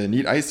instance with the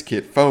Neat Ice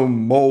Kit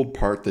foam mold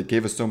part that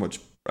gave us so much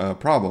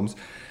problems,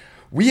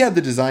 we had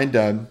the design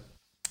done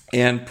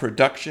and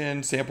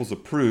production samples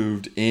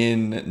approved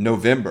in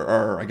November,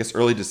 or I guess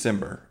early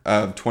December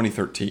of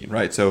 2013,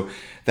 right? So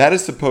that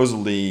is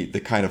supposedly the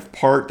kind of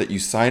part that you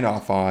sign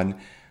off on,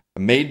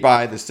 made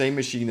by the same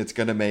machine that's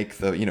going to make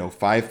the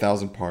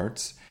 5,000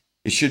 parts.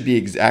 It should be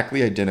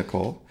exactly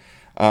identical.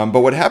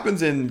 But what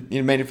happens in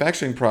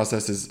manufacturing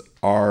processes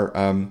are,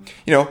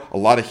 a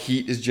lot of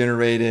heat is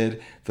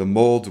generated, the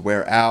molds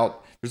wear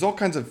out. There's all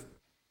kinds of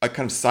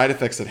side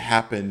effects that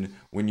happen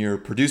when you're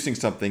producing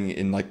something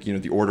in, like,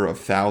 the order of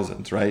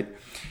thousands, right?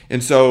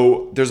 And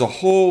so there's a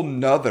whole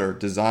nother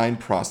design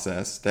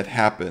process that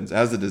happens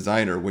as a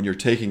designer when you're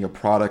taking a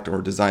product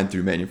or design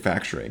through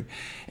manufacturing.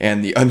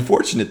 And the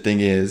unfortunate thing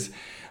is,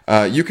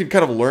 you can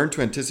kind of learn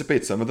to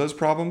anticipate some of those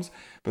problems,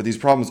 but these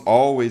problems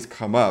always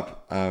come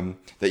up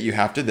that you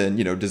have to then,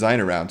 design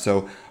around.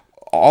 So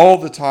all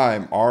the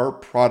time, our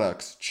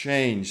products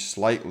change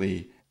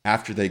slightly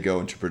after they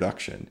go into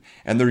production.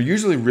 And they're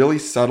usually really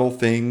subtle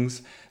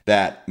things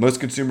that most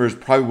consumers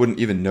probably wouldn't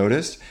even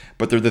notice,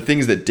 but they're the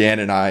things that Dan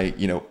and I,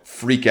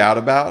 freak out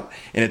about.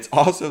 And it's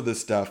also the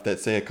stuff that,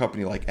 say, a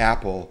company like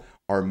Apple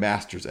are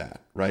masters at,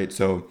 right?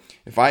 So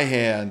if I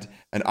hand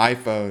an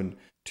iPhone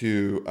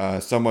to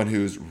someone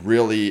who's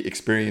really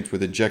experienced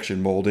with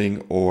injection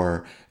molding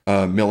or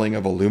milling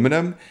of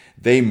aluminum,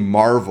 they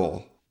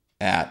marvel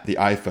at the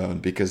iPhone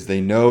because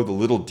they know the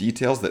little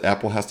details that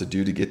Apple has to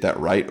do to get that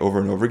right over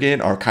and over again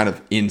are kind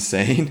of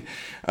insane.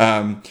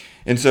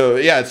 And so,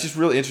 yeah, it's just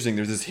really interesting.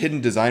 There's this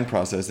hidden design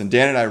process, and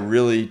Dan and I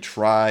really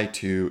try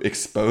to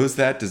expose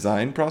that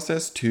design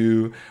process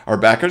to our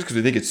backers because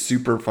we think it's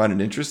super fun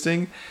and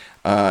interesting,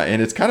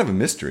 and it's kind of a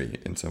mystery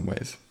in some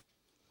ways.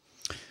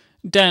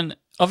 Dan,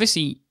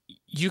 obviously,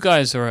 you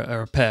guys are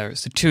a pair.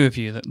 It's the two of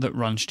you that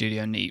run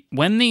Studio Neat.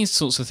 When these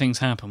sorts of things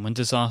happen, when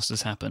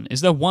disasters happen, is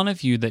there one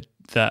of you that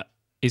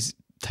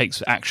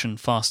takes action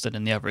faster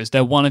than the other? Is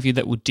there one of you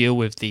that will deal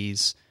with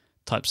these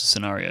types of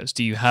scenarios?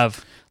 Do you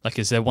have,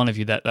 is there one of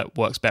you that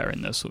works better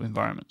in those sort of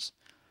environments?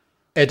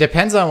 It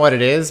depends on what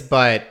it is,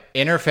 but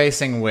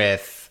interfacing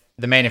with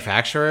the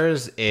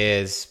manufacturers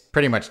is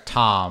pretty much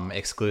Tom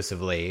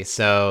exclusively.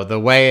 So the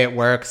way it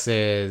works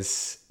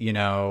is,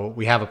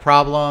 we have a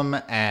problem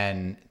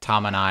and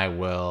Tom and I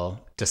will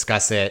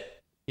discuss it,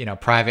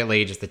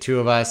 privately, just the two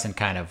of us, and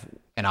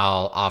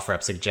I'll offer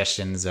up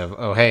suggestions of,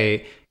 oh,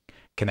 hey,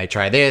 can they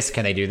try this?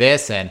 Can they do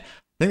this? And I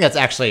think that's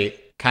actually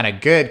kind of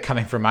good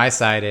coming from my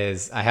side.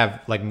 Is I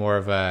have more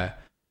of a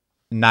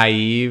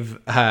naive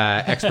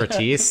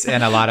expertise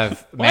in a lot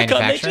of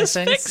manufacturing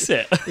things. Fix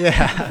it?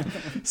 Yeah.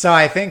 So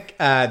I think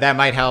that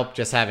might help,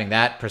 just having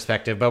that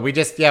perspective. But we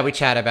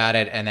chat about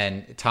it, and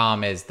then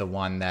Tom is the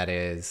one that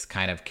is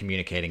kind of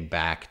communicating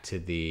back to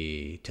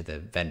the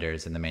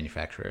vendors and the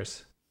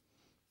manufacturers.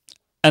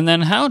 And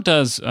then how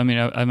does, I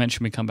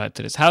mentioned we come back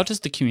to this, how does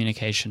the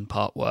communication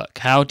part work?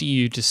 How do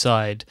you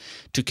decide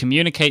to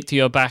communicate to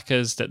your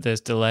backers that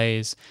there's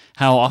delays?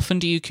 How often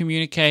do you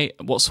communicate?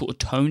 What sort of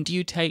tone do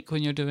you take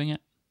when you're doing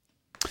it?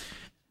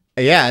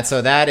 Yeah, and so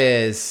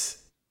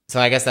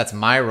I guess that's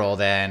my role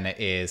then,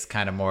 is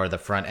kind of more the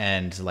front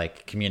end,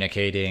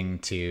 communicating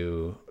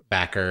to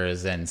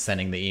backers and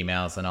sending the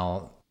emails and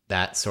all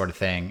that sort of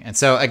thing. And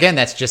so again,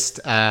 that's just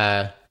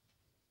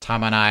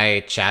Tom and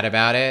I chat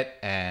about it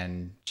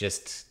and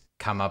just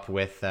come up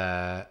with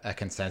a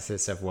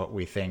consensus of what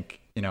we think,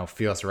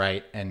 feels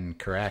right and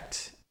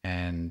correct.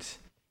 And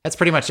that's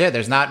pretty much it.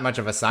 There's not much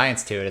of a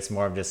science to it. It's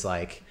more of just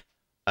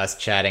us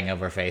chatting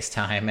over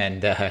FaceTime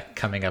and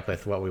coming up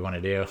with what we want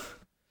to do.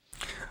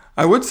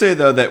 I would say,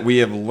 though, that we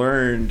have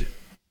learned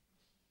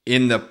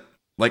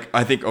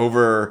I think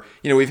over,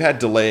 we've had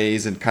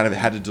delays and kind of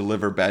had to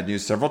deliver bad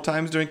news several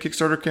times during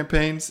Kickstarter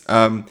campaigns.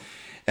 And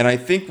I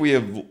think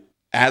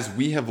as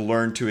we have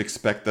learned to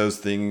expect those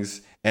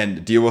things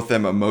and deal with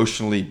them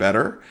emotionally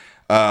better,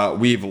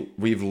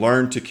 we've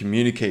learned to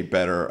communicate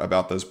better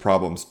about those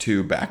problems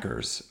to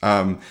backers.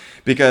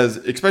 Because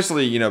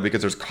especially,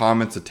 because there's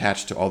comments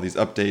attached to all these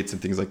updates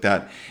and things like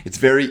that, it's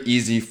very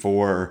easy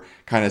for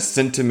kind of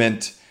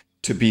sentiment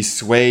to be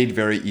swayed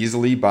very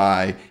easily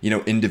by,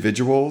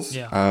 individuals.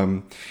 Yeah.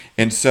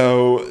 And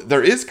so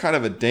there is kind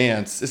of a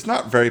dance. It's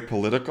not very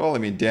political.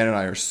 Dan and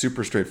I are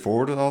super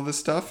straightforward with all this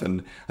stuff,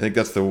 and I think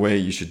that's the way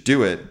you should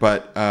do it.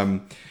 But,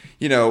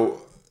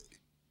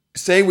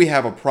 say we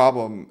have a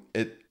problem,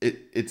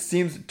 it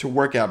seems to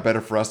work out better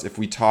for us if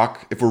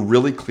we're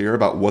really clear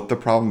about what the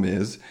problem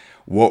is,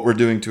 what we're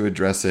doing to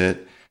address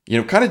it,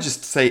 kind of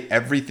just say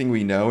everything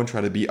we know and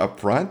try to be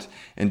upfront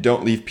and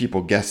don't leave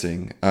people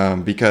guessing.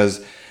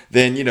 Because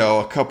then,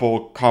 a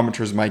couple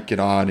commenters might get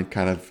on and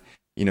kind of,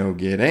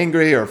 get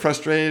angry or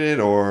frustrated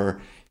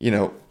or,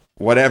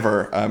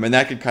 whatever. And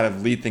that could kind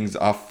of lead things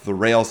off the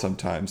rail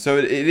sometimes. So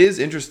it is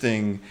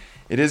interesting.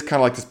 It is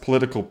kind of like this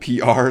political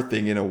PR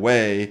thing in a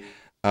way.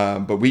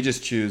 But we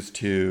just choose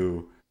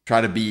to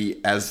try to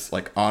be as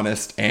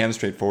honest and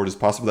straightforward as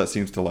possible. That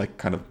seems to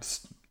kind of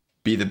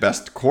be the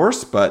best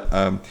course. But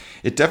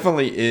it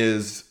definitely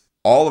is.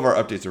 All of our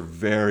updates are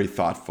very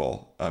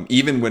thoughtful,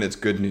 even when it's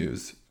good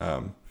news.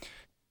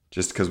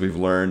 Just because we've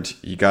learned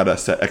you got to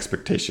set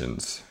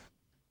expectations.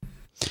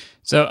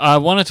 So I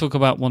want to talk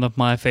about one of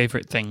my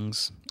favorite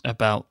things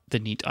about the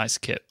Neat Ice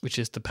Kit, which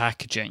is the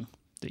packaging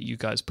that you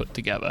guys put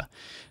together.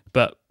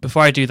 But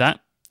before I do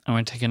that, I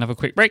want to take another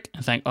quick break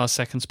and thank our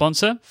second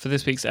sponsor for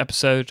this week's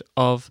episode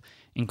of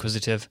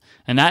Inquisitive,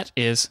 and that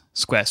is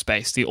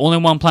Squarespace, the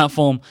all-in-one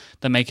platform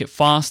that make it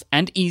fast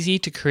and easy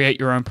to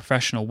create your own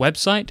professional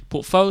website,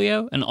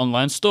 portfolio, and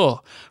online store.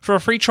 For a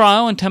free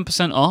trial and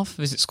 10% off,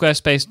 visit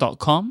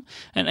squarespace.com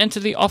and enter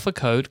the offer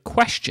code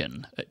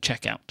QUESTION at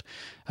checkout.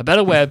 A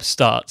better web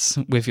starts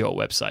with your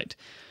website.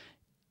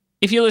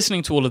 If you're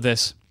listening to all of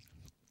this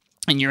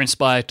and you're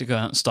inspired to go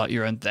out and start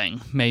your own thing,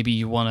 maybe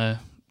you want to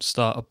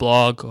start a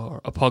blog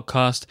or a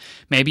podcast,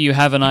 maybe you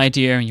have an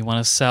idea and you want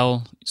to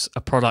sell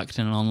a product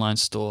in an online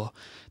store,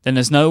 then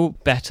there's no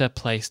better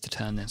place to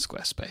turn than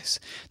Squarespace.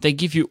 They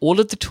give you all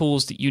of the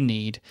tools that you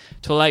need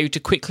to allow you to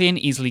quickly and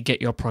easily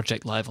get your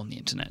project live on the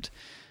internet.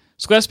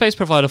 Squarespace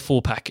provide a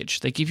full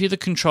package. They give you the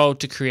control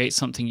to create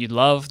something you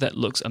love that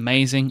looks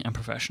amazing and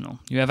professional.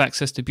 You have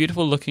access to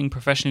beautiful looking,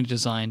 professionally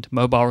designed,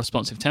 mobile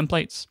responsive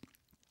templates,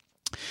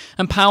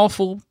 and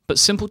powerful but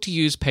simple to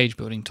use page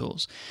building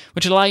tools,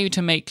 which allow you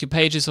to make your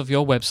pages of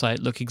your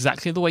website look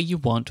exactly the way you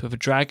want with a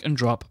drag and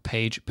drop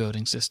page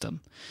building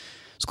system.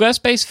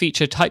 Squarespace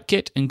feature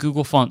Typekit and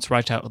Google Fonts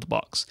right out of the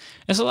box.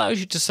 This allows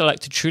you to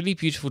select a truly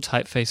beautiful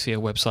typeface for your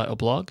website or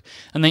blog,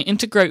 and they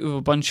integrate with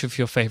a bunch of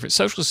your favorite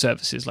social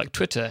services like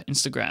Twitter,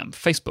 Instagram,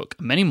 Facebook,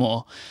 and many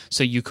more,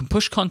 so you can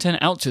push content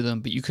out to them,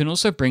 but you can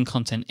also bring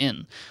content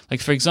in.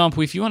 Like, for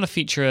example, if you want to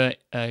feature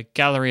a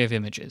gallery of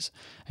images,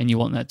 and you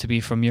want that to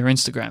be from your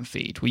Instagram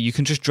feed, where you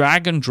can just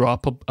drag and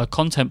drop a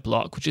content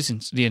block, which is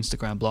the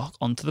Instagram block,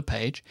 onto the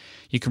page.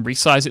 You can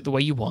resize it the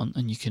way you want,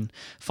 and you can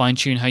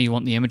fine-tune how you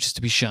want the images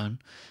to be shown,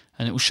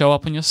 and it will show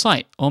up on your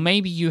site. Or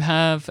maybe you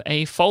have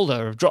a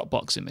folder of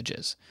Dropbox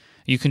images.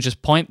 You can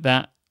just point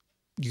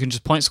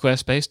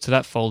Squarespace to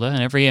that folder,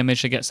 and every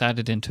image that gets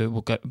added into it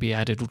will be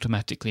added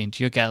automatically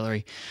into your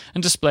gallery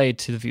and displayed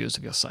to the viewers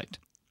of your site.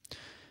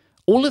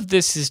 All of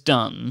this is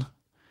done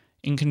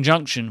in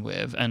conjunction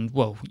with, and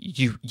well,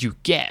 you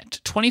get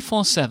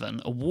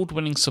 24/7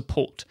 award-winning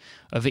support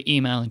over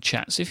email and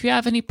chat. So if you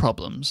have any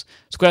problems,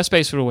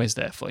 Squarespace are always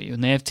there for you,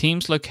 and they have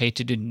teams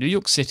located in New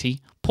York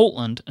City,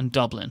 Portland, and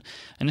Dublin.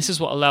 And this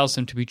is what allows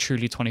them to be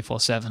truly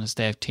 24/7, as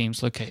they have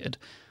teams located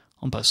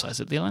on both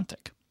sides of the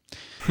Atlantic.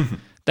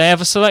 They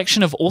have a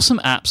selection of awesome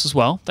apps as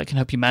well that can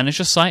help you manage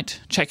your site,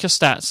 check your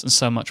stats, and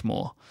so much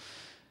more.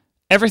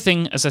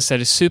 Everything, as I said,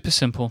 is super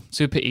simple,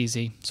 super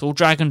easy. It's all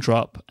drag and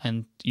drop,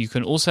 and you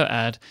can also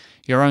add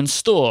your own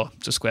store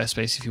to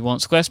Squarespace if you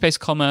want. Squarespace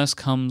Commerce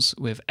comes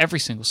with every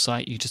single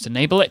site. You just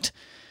enable it,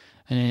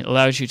 and it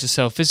allows you to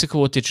sell physical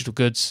or digital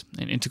goods.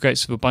 It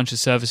integrates with a bunch of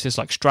services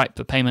like Stripe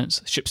for payments,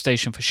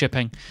 ShipStation for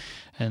shipping,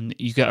 and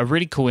you get a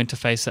really cool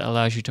interface that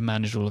allows you to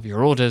manage all of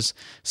your orders,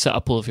 set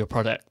up all of your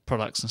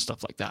products and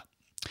stuff like that.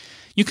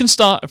 You can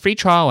start a free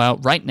trial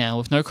out right now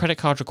with no credit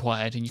card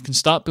required, and you can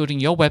start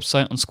building your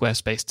website on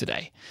Squarespace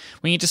today.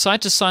 When you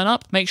decide to sign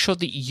up, make sure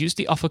that you use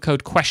the offer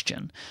code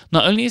QUESTION.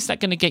 Not only is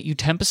that going to get you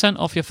 10%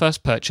 off your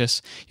first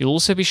purchase, you'll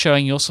also be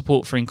showing your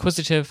support for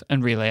Inquisitive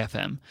and Relay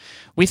FM.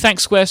 We thank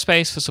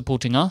Squarespace for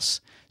supporting us,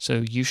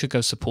 so you should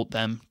go support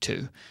them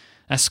too.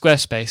 At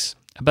Squarespace,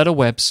 a better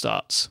web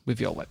starts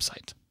with your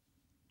website.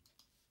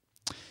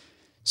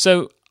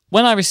 So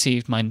when I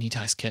received my Neat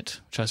Ice kit,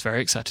 which I was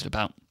very excited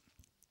about,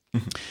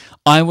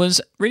 I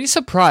was really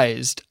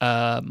surprised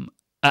at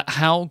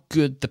how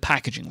good the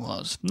packaging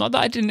was. Not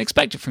that I didn't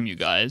expect it from you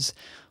guys,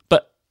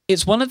 but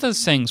it's one of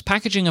those things.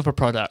 Packaging of a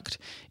product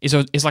is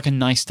like a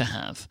nice to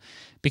have,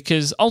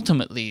 because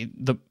ultimately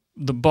the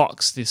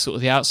box,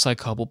 the outside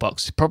cardboard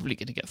box, is probably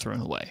going to get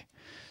thrown away.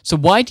 So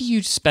why do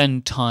you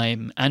spend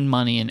time and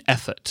money and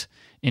effort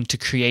into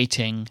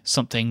creating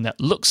something that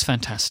looks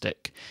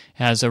fantastic,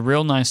 has a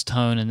real nice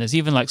tone, and there's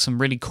even like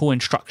some really cool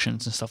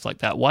instructions and stuff like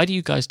that? Why do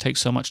you guys take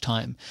so much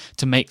time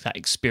to make that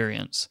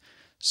experience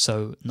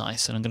so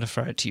nice? And I'm going to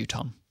throw it to you,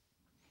 Tom.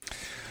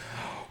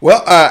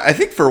 Well, I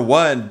think for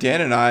one,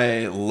 Dan and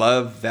I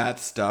love that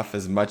stuff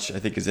as much, I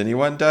think, as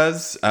anyone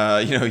does.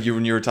 When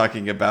you were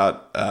talking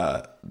about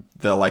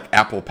the like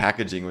Apple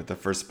packaging with the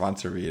first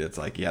sponsor read, it's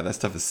like, yeah, that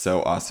stuff is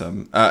so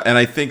awesome. And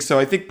I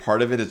think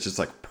part of it is just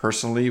like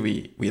personally,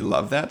 we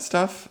love that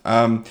stuff.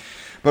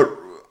 But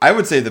I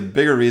would say the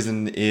bigger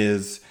reason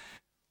is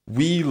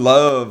we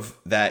love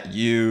that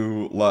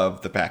you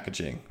love the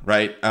packaging,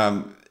 right?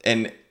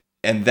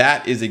 And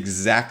that is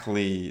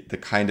exactly the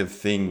kind of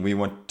thing we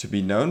want to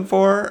be known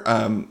for.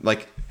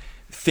 Like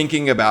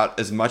thinking about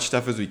as much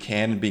stuff as we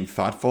can and being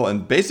thoughtful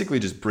and basically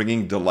just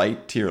bringing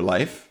delight to your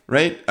life,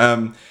 right?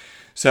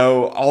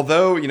 So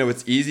although,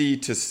 it's easy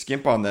to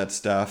skimp on that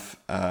stuff,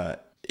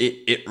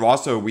 it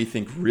also, we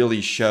think,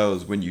 really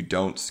shows when you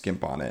don't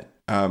skimp on it.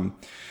 And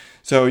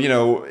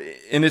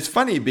it's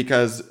funny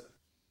because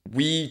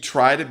we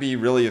try to be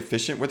really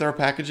efficient with our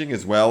packaging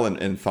as well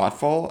and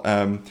thoughtful.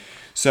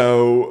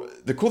 So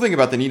the cool thing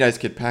about the Neat Ice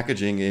Kit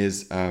packaging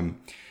is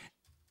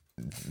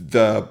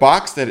the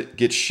box that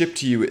gets shipped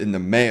to you in the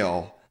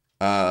mail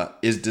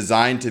is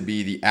designed to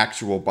be the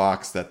actual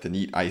box that the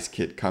Neat Ice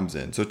Kit comes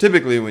in. So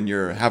typically when you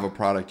have a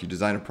product, you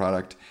design a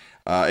product,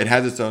 it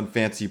has its own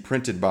fancy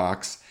printed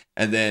box.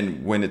 And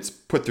then when it's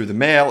put through the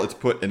mail, it's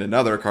put in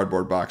another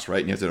cardboard box, right?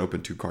 And you have to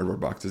open two cardboard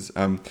boxes.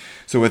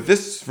 So with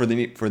this, for the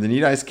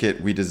Neat Ice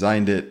Kit, we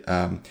designed it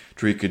to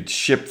where you could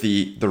ship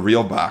the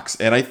real box.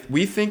 And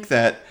we think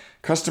that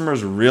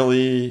customers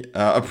really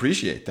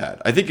appreciate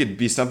that. I think it'd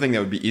be something that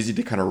would be easy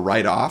to kind of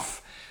write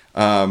off.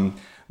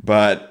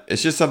 But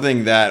it's just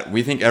something that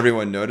we think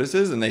everyone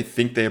notices and they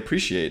think they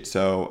appreciate.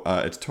 So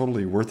it's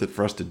totally worth it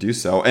for us to do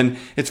so. And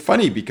it's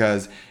funny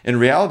because in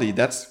reality,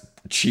 that's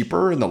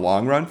cheaper in the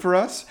long run for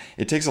us.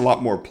 It takes a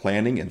lot more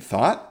planning and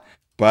thought,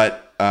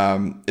 but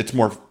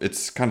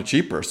it's kind of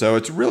cheaper. So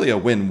it's really a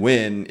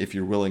win-win if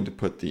you're willing to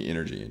put the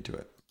energy into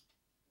it.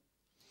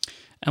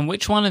 And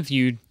which one of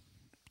you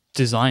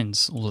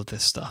designs all of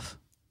this stuff?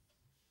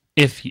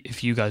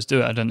 If you guys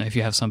do it, I don't know if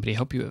you have somebody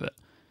help you with it.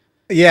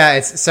 Yeah,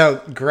 it's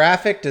so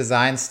graphic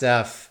design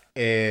stuff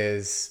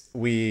is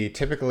we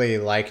typically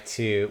like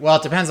to, well,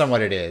 it depends on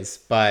what it is,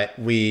 but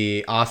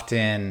we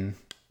often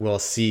will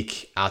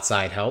seek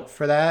outside help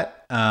for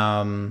that.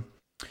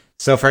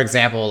 So for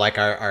example, like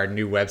our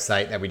new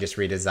website that we just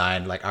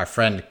redesigned, like our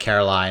friend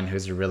Caroline,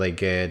 who's a really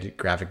good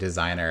graphic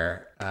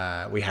designer,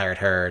 we hired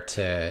her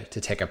to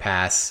take a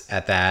pass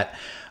at that.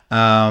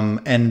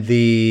 And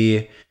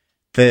the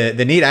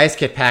Neat Ice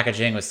Kit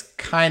packaging was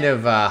kind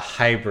of a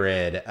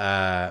hybrid.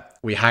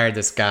 We hired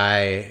this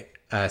guy,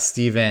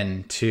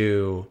 Steven,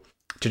 to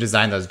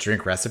design those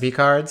drink recipe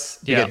cards.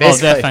 Yeah,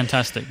 they're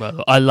fantastic, by the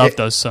way. I love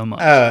those so much.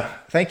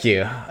 Thank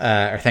you.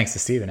 Or thanks to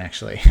Steven,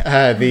 actually.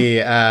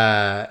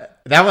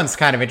 That one's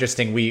kind of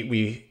interesting.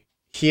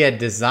 He had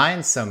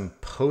designed some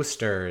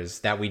posters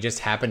that we just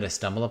happened to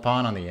stumble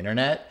upon on the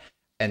internet.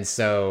 And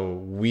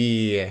so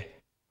we,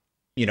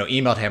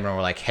 emailed him and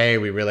we're like, hey,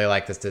 we really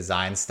like this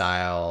design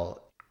style.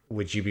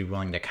 Would you be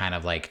willing to kind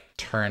of like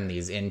turn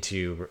these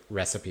into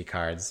recipe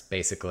cards,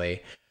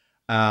 basically?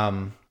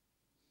 And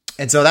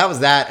so that was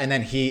that. And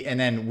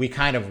then we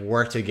kind of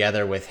worked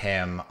together with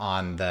him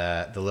on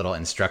the little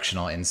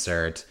instructional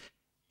insert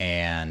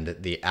and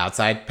the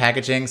outside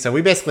packaging. So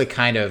we basically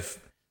kind of,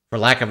 for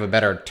lack of a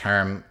better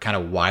term, kind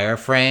of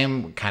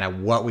wireframe kind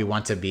of what we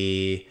want to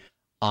be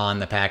on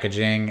the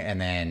packaging. And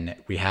then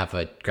we have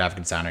a graphic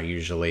designer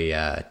usually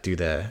do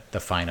the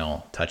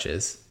final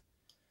touches.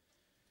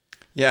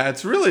 Yeah,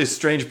 it's really a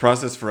strange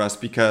process for us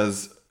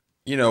because,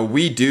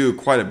 we do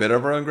quite a bit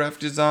of our own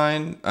graphic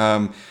design.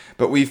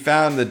 But we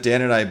found that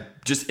Dan and I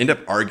just end up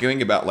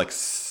arguing about like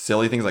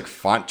silly things like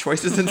font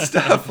choices and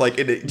stuff. Like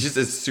it just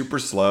is super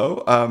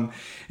slow.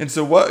 And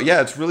so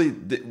it's really,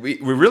 we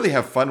really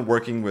have fun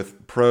working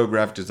with pro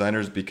graphic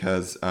designers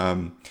because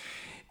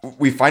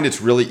we find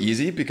it's really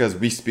easy because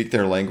we speak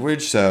their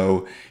language.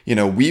 So,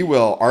 we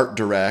will art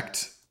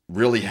direct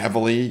really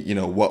heavily,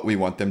 what we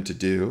want them to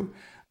do.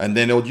 And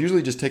then it'll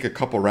usually just take a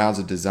couple rounds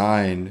of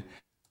design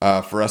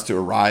for us to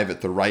arrive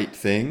at the right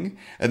thing.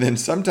 And then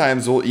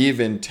sometimes we'll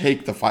even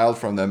take the files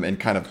from them and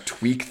kind of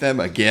tweak them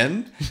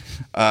again.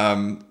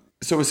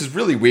 So it's this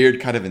really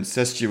weird kind of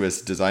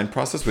incestuous design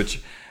process,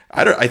 which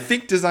I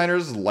think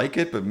designers like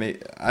it, but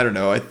I don't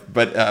know.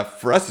 But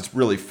for us, it's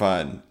really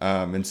fun.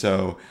 And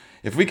so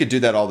if we could do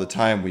that all the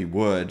time, we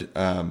would.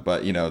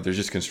 But there's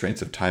just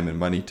constraints of time and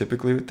money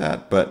typically with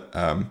that. But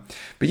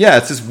yeah,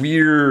 it's this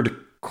weird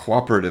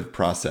cooperative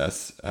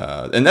process,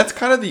 and that's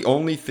kind of the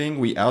only thing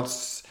we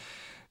outsource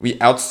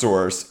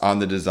on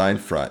the design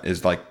front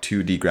is like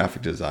 2D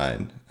graphic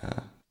design.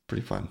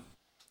 Pretty fun.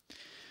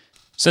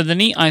 So the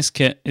Neat Ice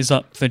Kit is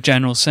up for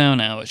general sale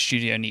now at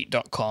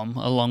studioneat.com,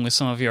 along with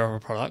some of your other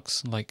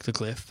products like the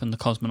Glyph and the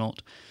Cosmonaut.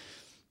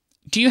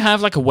 Do you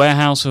have like a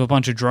warehouse with a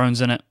bunch of drones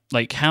in it?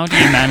 Like, how do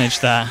you manage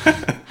that?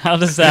 How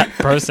does that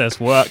process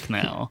work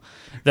now?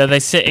 Are they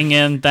sitting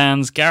in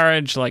Dan's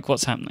garage? Like,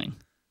 what's happening?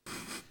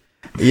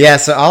 Yeah,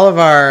 so all of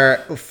our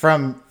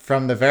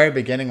from the very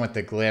beginning with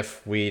the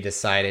Glyph, we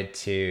decided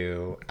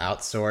to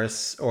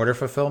outsource order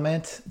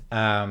fulfillment.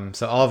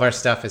 So all of our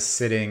stuff is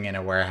sitting in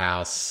a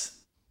warehouse,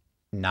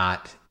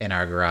 not in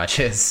our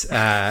garages.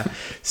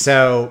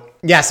 So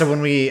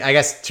when I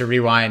guess to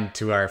rewind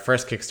to our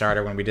first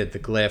Kickstarter, when we did the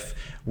Glyph,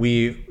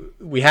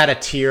 we had a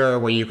tier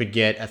where you could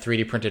get a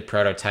 3D printed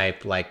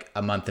prototype like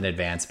a month in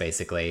advance,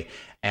 basically.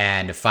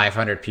 And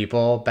 500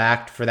 people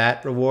backed for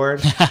that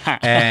reward,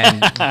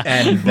 and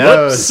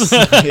those,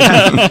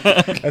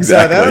 and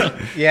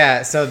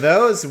exactly. So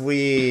those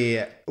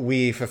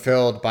we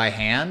fulfilled by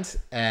hand,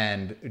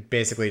 and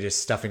basically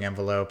just stuffing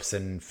envelopes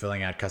and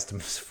filling out custom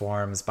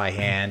forms by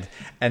hand,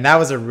 and that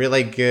was a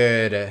really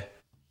good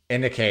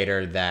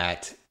indicator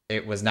that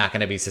it was not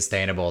going to be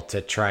sustainable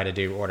to try to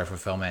do order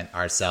fulfillment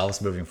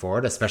ourselves moving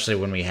forward, especially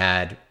when we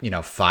had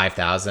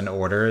 5,000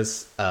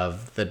 orders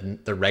of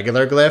the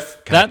regular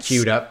Glyph kind of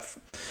queued up.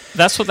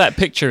 That's what that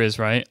picture is,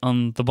 right?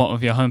 On the bottom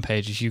of your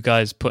homepage is you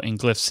guys putting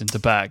Glyphs into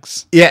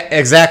bags. Yeah,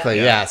 exactly.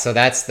 Yeah. So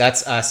that's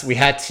us. We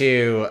had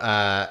to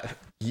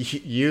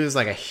use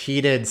like a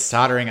heated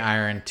soldering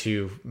iron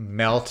to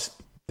melt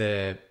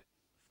the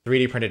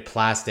 3D printed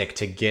plastic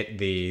to get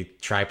the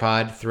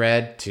tripod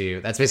thread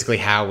that's basically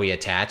how we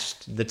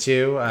attached the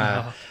two.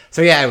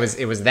 So yeah,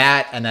 it was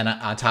that. And then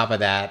on top of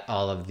that,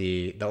 all of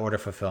the order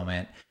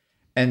fulfillment.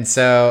 And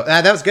so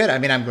that was good. I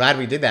mean, I'm glad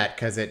we did that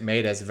because it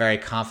made us very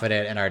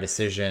confident in our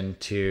decision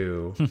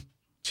to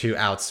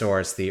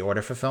outsource the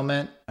order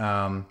fulfillment.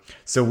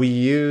 So we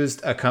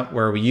used a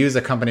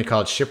company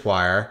called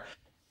Shipwire,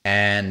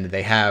 and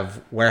they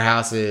have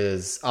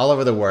warehouses all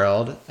over the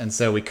world. And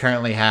so we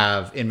currently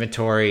have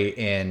inventory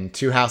in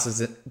two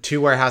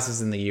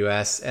warehouses in the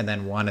US and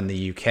then one in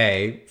the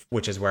UK,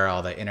 which is where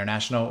all the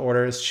international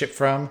orders ship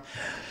from.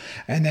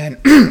 And then,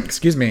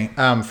 excuse me,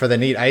 for the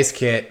Neat Ice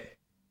Kit,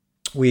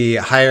 we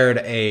hired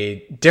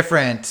a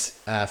different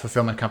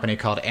fulfillment company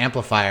called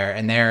Amplifier,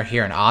 and they're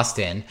here in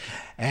Austin.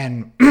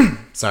 And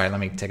sorry, let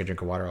me take a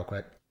drink of water real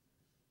quick.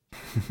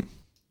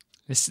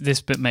 This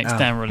bit makes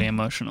Dan really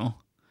emotional.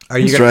 Are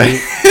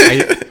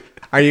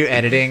you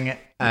editing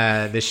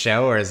this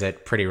show, or is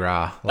it pretty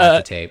raw? Lots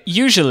of tape.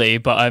 Usually,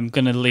 but I'm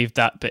going to leave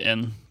that bit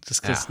in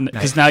just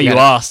because no, now you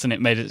asked and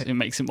it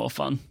makes it more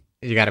fun.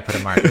 You got to put a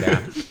marker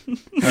down.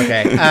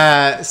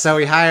 Okay. So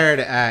we hired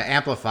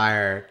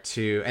Amplifier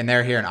and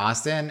they're here in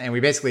Austin, and we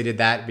basically did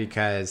that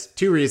because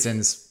two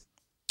reasons.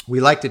 We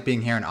liked it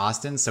being here in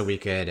Austin, so we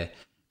could,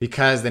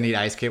 because the Neat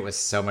Ice Kit was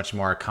so much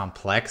more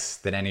complex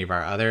than any of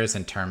our others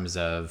in terms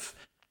of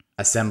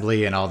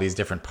assembly and all these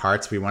different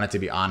parts. We wanted to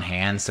be on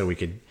hand so we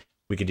could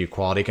do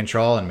quality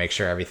control and make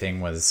sure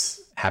everything was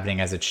happening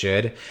as it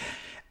should.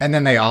 And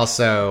then they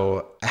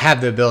also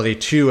have the ability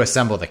to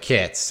assemble the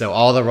kits. So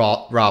all the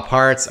raw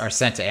parts are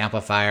sent to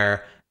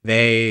Amplifier.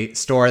 They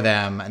store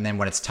them, and then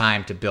when it's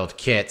time to build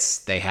kits,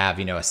 they have,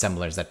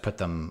 assemblers that put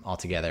them all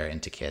together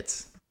into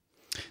kits.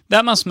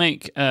 That must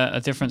make a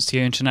difference to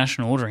your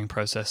international ordering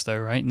process, though,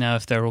 right? Now,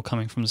 if they're all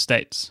coming from the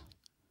States.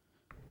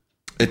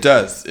 It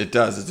does.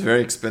 It's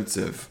very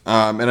expensive.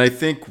 And I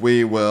think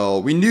we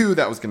knew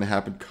that was going to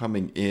happen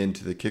coming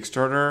into the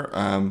Kickstarter.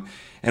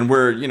 And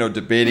we're,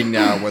 debating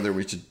now whether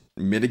we should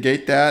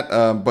mitigate that.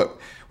 But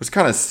what's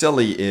kind of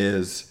silly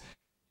is,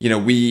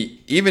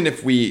 even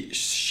if we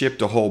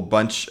shipped a whole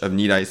bunch of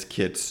Neat Ice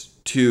kits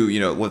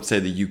to, let's say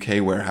the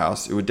UK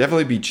warehouse, it would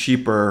definitely be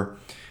cheaper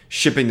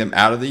shipping them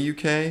out of the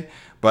UK,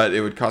 but it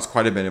would cost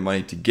quite a bit of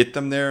money to get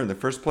them there in the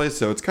first place.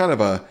 So it's kind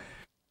of a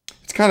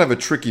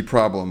tricky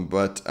problem,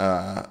 but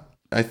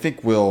I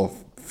think we'll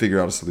figure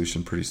out a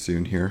solution pretty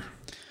soon here.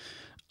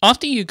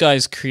 After you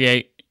guys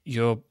create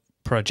your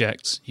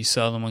projects, you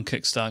sell them on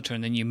Kickstarter,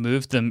 and then you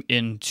move them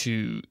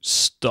into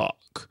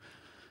stock.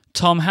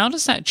 Tom, how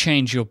does that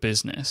change your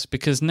business?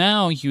 Because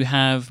now you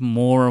have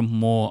more and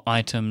more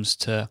items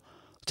to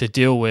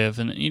deal with,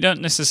 and you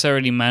don't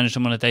necessarily manage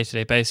them on a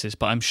day-to-day basis,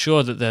 but I'm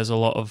sure that there's a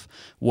lot of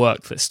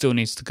work that still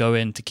needs to go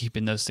into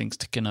keeping those things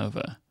ticking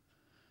over.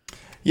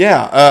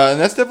 Yeah, and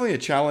that's definitely a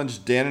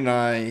challenge. Dan and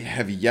I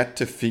have yet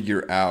to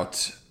figure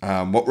out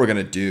what we're going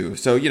to do.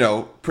 So,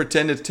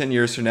 pretend it's 10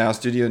 years from now,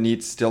 Studio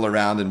Neat's still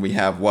around, and we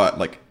have,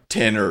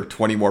 10 or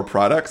 20 more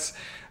products.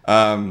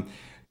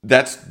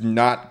 That's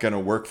not going to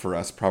work for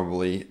us,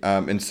 probably.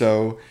 And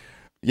so,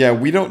 yeah,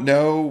 we don't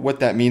know what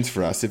that means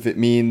for us. If it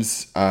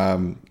means,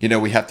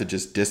 we have to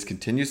just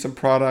discontinue some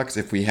products,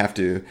 if we have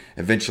to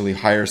eventually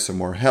hire some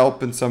more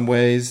help in some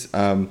ways.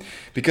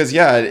 Because,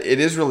 yeah, it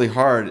is really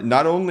hard.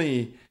 Not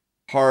only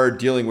hard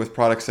dealing with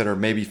products that are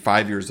maybe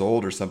 5 years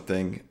old or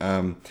something,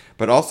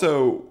 but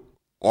also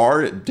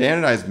Dan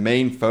and I's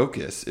main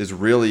focus is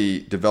really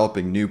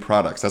developing new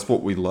products. That's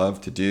what we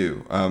love to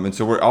do. And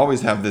so we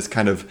always have this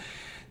kind of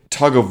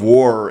tug of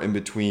war in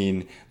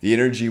between the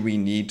energy we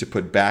need to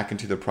put back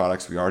into the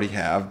products we already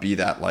have, be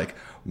that like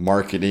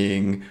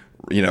marketing,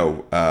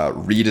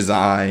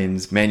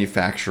 redesigns,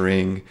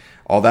 manufacturing,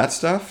 all that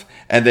stuff,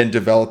 and then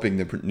developing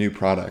the new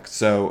products.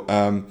 So,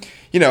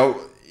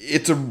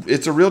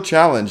 it's a real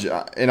challenge,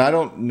 and I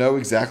don't know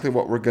exactly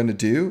what we're going to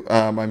do.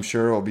 I'm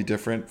sure it'll be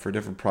different for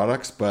different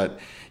products, but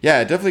yeah,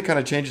 it definitely kind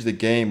of changes the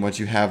game once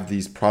you have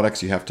these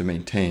products you have to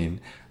maintain.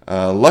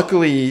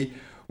 Luckily,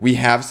 we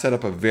have set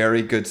up a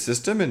very good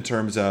system in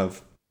terms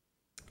of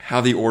how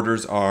the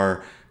orders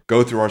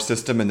go through our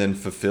system and then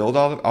fulfilled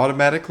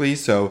automatically.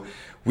 So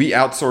we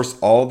outsource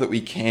all that we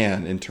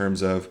can in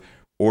terms of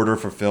order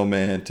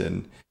fulfillment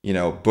and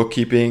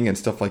bookkeeping and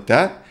stuff like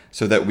that,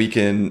 so that we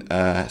can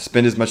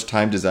spend as much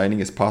time designing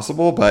as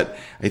possible. But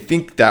I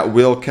think that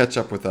will catch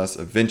up with us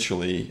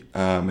eventually,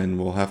 and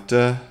we'll have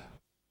to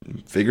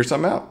figure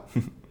something out.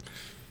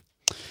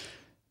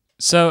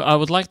 So I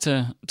would like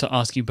to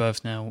ask you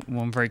both now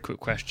one very quick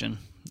question,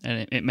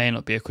 and it may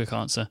not be a quick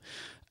answer.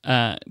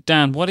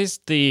 Dan, what is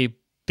the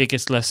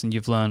biggest lesson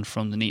you've learned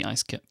from the Neat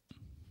Ice Kit?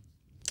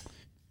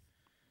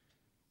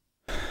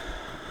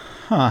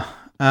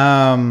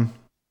 The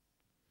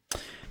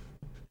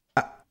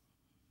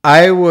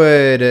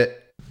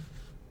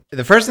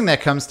first thing that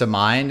comes to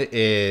mind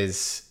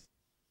is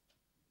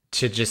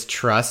to just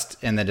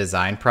trust in the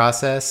design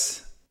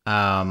process.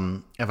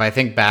 If I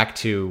think back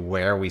to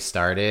where we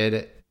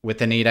started with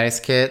the Neat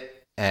Ice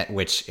Kit, at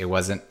which it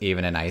wasn't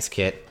even an ice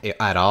kit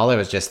at all, it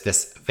was just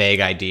this vague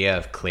idea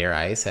of clear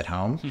ice at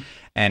home,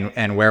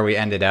 and where we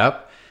ended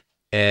up,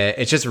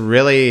 it's just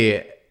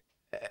really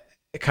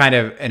kind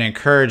of an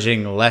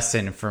encouraging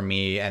lesson for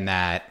me, and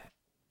that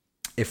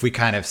if we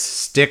kind of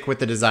stick with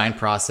the design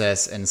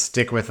process and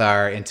stick with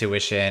our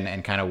intuition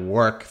and kind of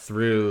work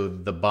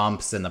through the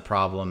bumps and the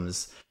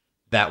problems,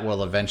 that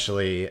will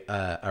eventually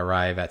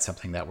arrive at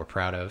something that we're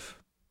proud of.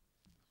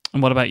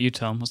 And what about you,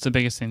 Tom? What's the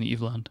biggest thing that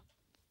you've learned?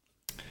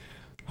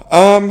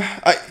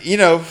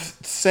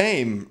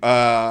 Same.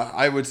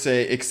 I would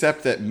say,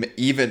 except that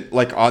even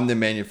like on the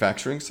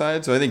manufacturing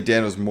side. So I think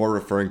Dan was more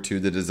referring to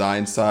the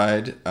design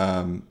side,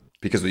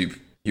 because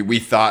we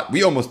thought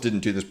we almost didn't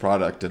do this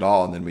product at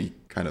all, and then we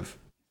kind of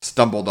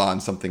stumbled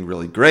on something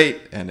really great,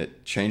 and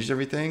it changed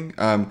everything.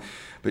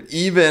 But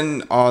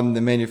even on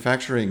the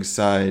manufacturing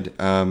side,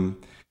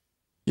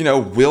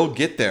 we'll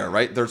get there,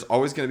 right? There's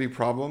always going to be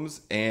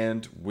problems,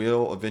 and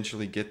we'll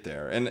eventually get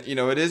there. And,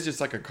 it is just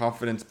like a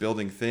confidence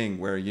building thing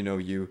where,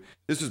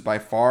 this was by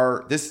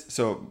far,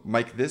 so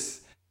Mike,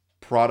 this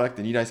product,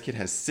 the Neat Ice Kit,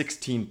 has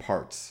 16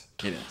 parts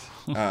in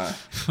it,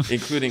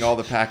 including all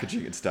the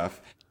packaging and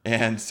stuff.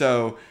 And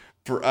so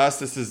for us,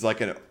 this is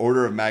like an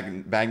order of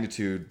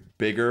magnitude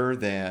bigger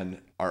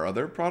than our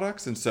other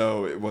products. And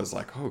so it was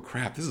like, oh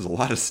crap, this is a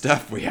lot of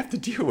stuff we have to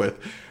deal with.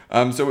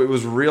 So it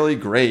was really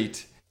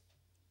great,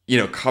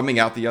 coming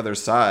out the other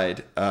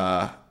side.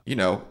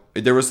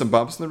 There was some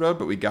bumps in the road,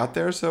 but we got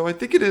there. So I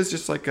think it is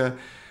just like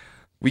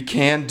we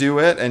can do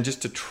it, and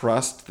just to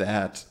trust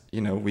that,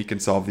 we can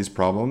solve these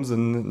problems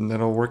and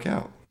it'll work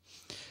out.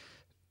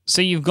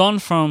 So you've gone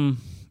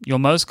from your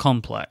most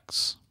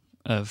complex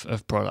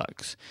of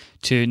products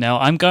to now,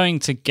 I'm going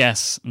to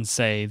guess and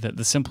say that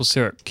the Simple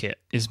Syrup Kit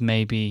is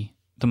maybe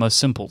the most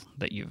simple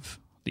that you've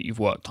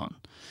worked on.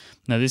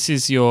 Now, this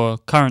is your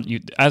current,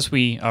 as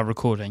we are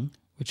recording,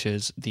 which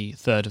is the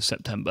 3rd of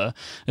September,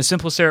 the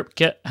Simple Syrup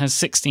Kit has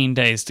 16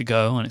 days to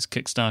go on its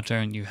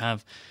Kickstarter, and you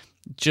have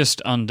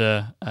just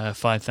under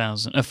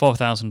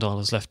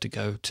 $4,000 left to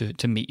go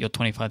to meet your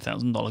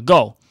 $25,000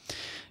 goal.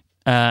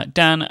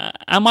 Dan,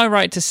 am I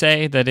right to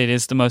say that it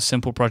is the most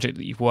simple project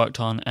that you've worked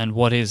on, and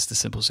what is the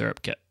Simple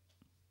Syrup Kit?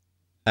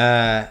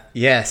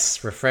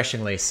 Yes,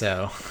 refreshingly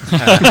so,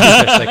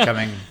 especially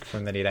coming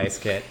from the Neat Ice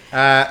Kit.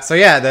 So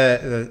yeah,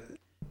 the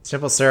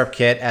Simple Syrup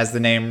Kit, as the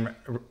name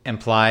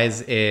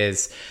implies,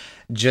 is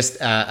just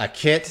a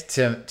kit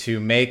to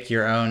make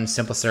your own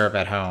simple syrup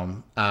at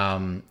home.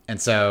 And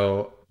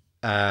so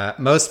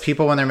most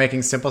people, when they're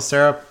making simple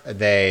syrup,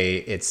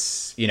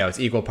 it's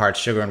equal parts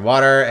sugar and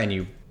water, and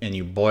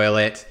you boil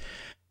it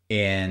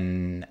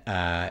in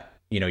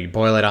you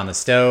boil it on the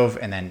stove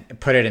and then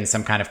put it in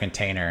some kind of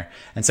container.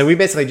 And so we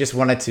basically just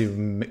wanted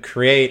to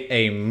create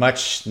a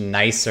much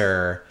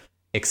nicer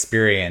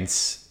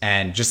experience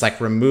and just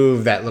like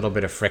remove that little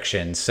bit of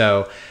friction.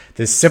 So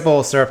the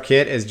Simple Syrup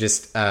Kit is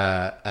just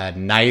a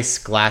nice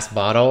glass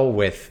bottle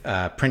with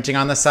printing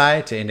on the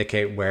side to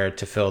indicate where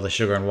to fill the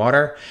sugar and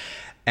water.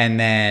 And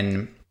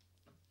then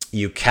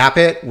you cap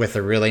it with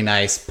a really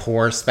nice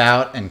pour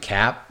spout and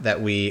cap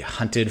that we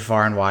hunted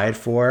far and wide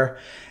for.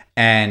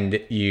 And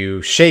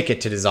you shake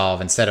it to dissolve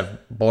instead of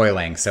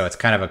boiling. So it's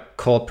kind of a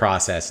cold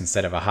process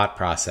instead of a hot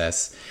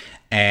process.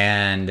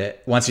 And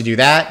once you do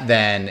that,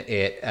 then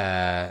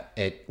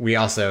we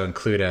also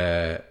include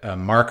a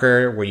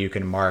marker where you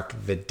can mark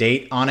the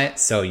date on it,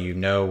 so you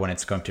know when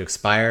it's going to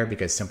expire,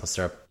 because simple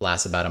syrup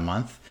lasts about a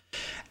month.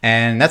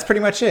 And that's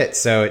pretty much it.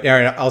 So it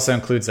also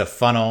includes a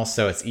funnel,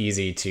 so it's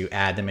easy to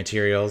add the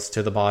materials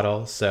to the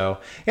bottle. So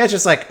yeah, it's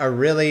just like a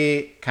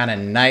really kind of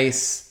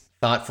nice,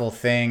 thoughtful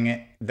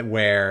thing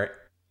where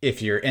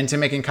if you're into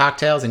making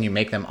cocktails and you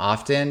make them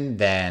often,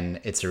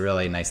 then it's a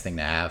really nice thing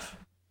to have.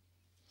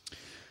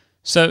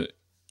 So,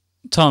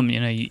 Tom,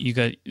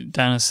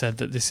 Dan has said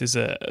that this is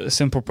a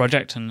simple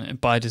project and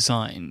by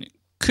design.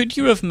 Could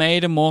you have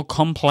made a more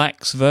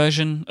complex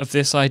version of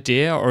this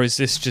idea, or is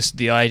this just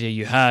the idea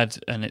you had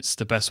and it's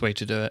the best way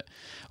to do it?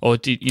 Or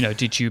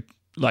did you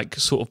like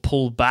sort of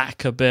pull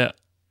back a bit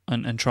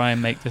and try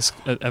and make this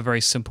a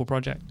very simple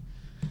project?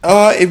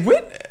 It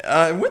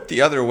went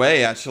the other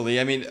way, actually.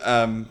 I mean,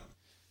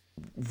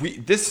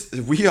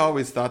 we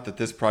always thought that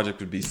this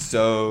project would be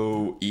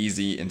so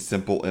easy and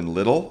simple and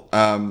little.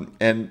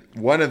 And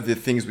one of the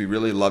things we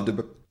really loved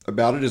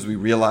about it is we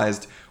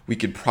realized we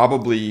could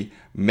probably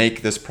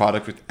make this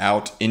product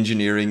without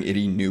engineering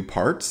any new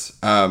parts.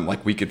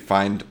 Like we could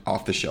find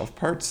off-the-shelf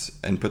parts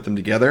and put them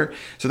together.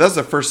 So that's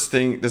the first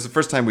thing. That's the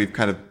first time we've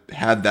kind of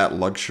had that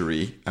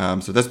luxury.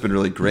 So that's been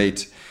really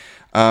great.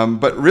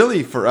 But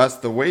really for us,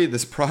 the way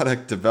this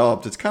product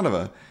developed, it's kind of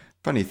a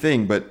funny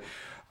thing, but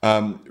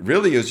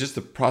really it was just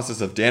the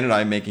process of Dan and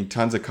I making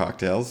tons of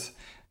cocktails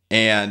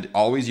and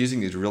always using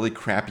these really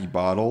crappy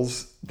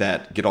bottles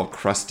that get all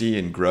crusty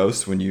and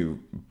gross when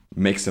you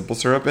make simple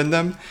syrup in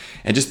them,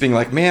 and just being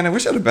like, man, I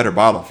wish I had a better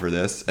bottle for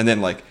this. And then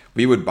like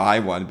we would buy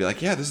one and be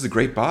like, yeah, this is a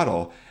great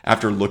bottle,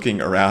 after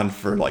looking around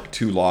for like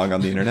too long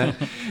on the internet.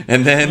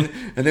 and then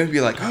we'd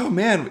be like, oh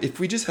man, if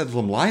we just had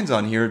some lines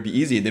on here, it'd be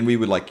easy. And then we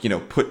would like,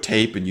 put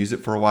tape and use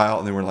it for a while.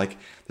 And then we're like,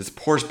 this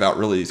pour spout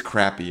really is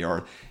crappy,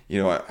 or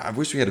I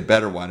wish we had a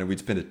better one. And we'd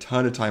spend a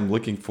ton of time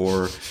looking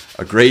for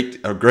a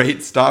great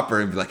stopper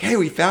and be like, hey,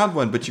 we found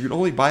one, but you can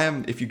only buy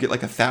them if you get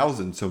like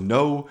 1,000. So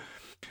no.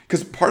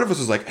 Because part of us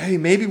was like, hey,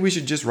 maybe we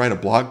should just write a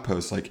blog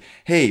post like,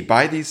 hey,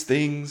 buy these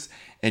things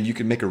and you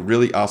can make a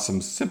really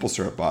awesome simple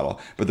syrup bottle.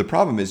 But the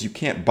problem is you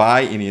can't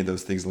buy any of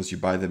those things unless you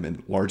buy them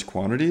in large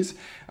quantities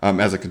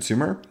as a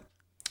consumer.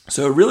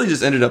 So it really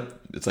just ended up,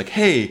 it's like,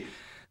 hey,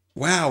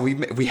 wow,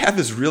 we have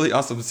this really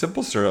awesome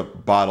simple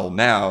syrup bottle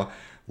now.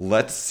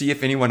 Let's see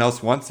if anyone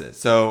else wants it.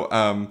 So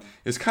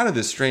it was kind of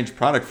this strange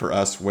product for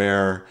us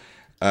where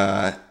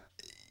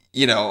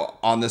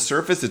on the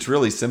surface, it's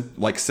really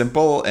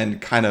simple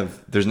and kind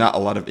of, there's not a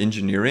lot of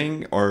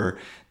engineering or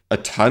a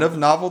ton of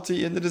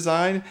novelty in the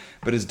design,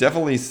 but it's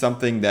definitely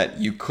something that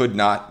you could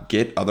not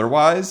get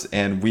otherwise.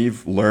 And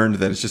we've learned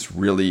that it's just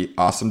really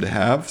awesome to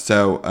have.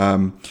 So,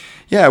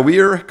 yeah, we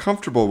are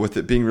comfortable with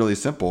it being really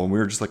simple, and we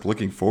were just like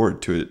looking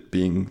forward to it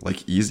being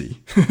like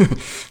easy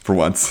for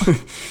once.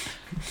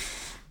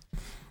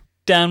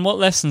 Dan, what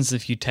lessons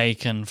have you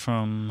taken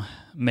from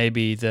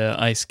maybe the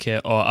Ice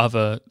Kit or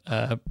other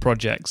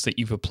projects that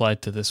you've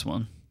applied to this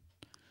one?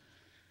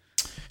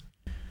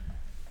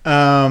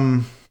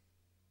 That's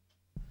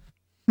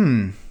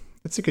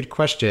a good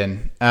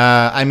question.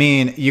 I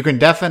mean, you can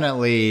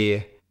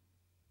definitely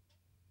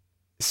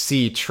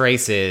see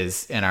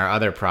traces in our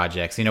other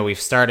projects. You know, we've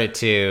started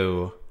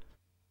to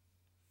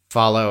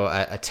follow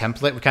a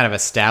template. We kind of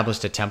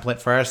established a template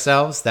for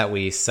ourselves that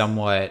we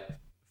somewhat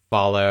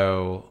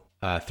follow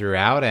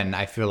throughout, and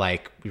I feel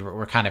like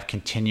we're kind of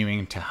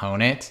continuing to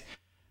hone it.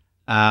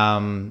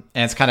 And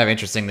it's kind of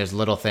interesting. There's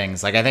little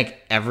things. Like, I think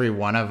every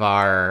one of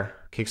our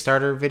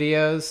Kickstarter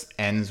videos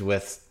ends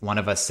with one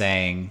of us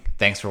saying,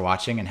 "Thanks for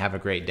watching and have a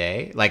great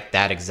day." Like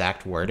that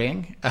exact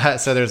wording.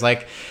 So there's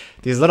like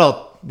these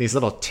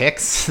little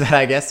ticks that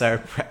I guess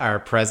are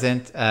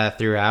present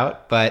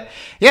throughout. But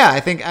yeah,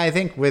 I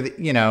think with,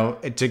 you know,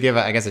 to give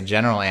a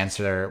general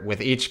answer, with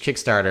each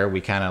Kickstarter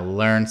we kind of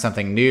learn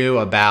something new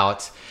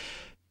about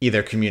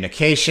either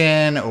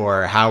communication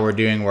or how we're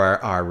doing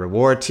our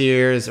reward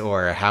tiers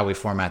or how we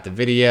format the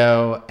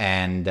video,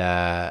 and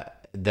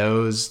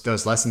those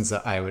lessons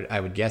that I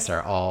would guess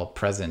are all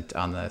present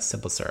on the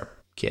Simple Syrup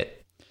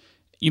kit.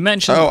 You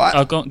mentioned go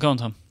on,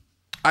 Tom.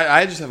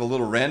 I just have a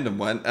little random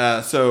one.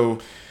 So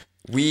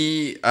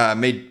we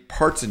made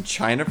parts in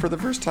China for the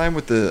first time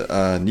with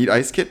the Neat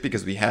Ice Kit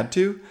because we had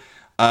to,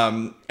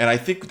 and I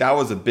think that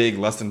was a big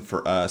lesson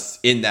for us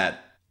in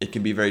that it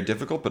can be very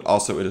difficult, but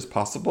also it is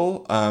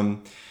possible.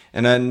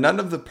 And then none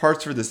of the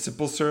parts for the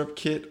Simple Syrup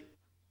kit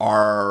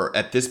are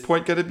at this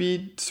point going to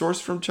be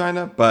sourced from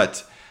China,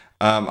 but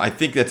I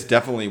think that's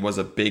definitely was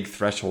a big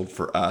threshold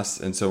for us,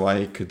 and so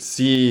I could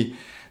see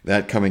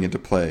that coming into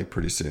play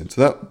pretty soon.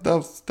 So that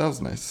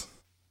was nice.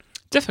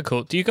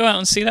 Difficult. Do you go out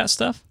and see that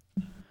stuff?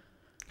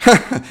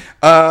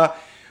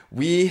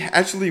 We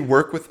actually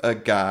work with a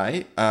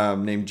guy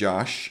named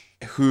Josh,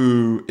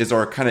 who is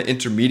our kind of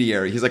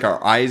intermediary. He's like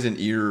our eyes and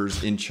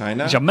ears in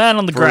China. He's your man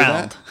on the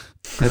ground.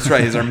 That's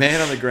right. He's our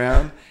man on the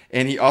ground,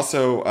 and he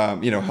also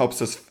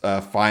helps us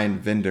find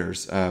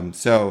vendors.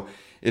 So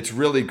it's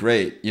really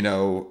great, you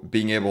know,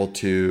 being able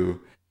to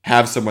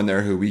have someone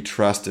there who we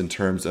trust in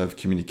terms of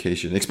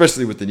communication,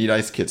 especially with the Neat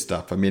Ice Kit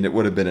stuff. I mean, it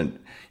would have been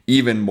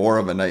even more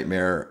of a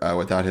nightmare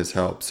without his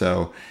help.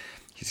 So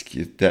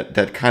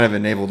that kind of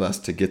enabled us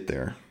to get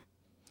there.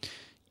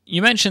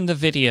 You mentioned the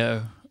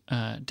video,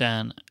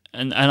 Dan,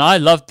 and I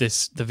loved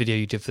the video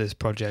you did for this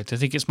project. I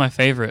think it's my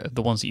favorite of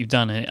the ones that you've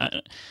done.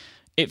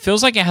 It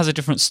feels like it has a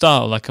different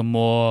style, like a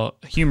more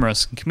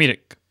humorous and comedic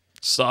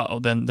style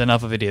than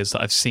other videos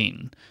that I've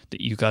seen that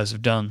you guys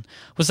have done.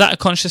 Was that a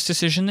conscious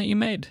decision that you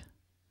made?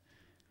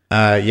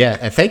 Yeah,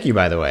 and thank you,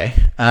 by the way.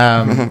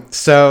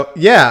 So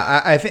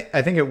yeah, I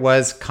think it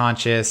was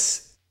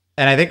conscious,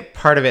 and I think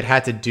part of it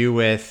had to do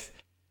with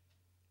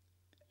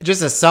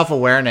just a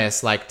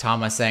self-awareness, like Tom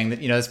was saying,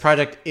 that, you know, this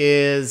project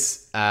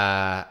is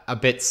a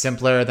bit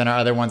simpler than our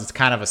other ones. It's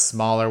kind of a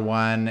smaller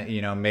one,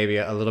 you know, maybe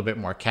a little bit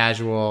more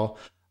casual.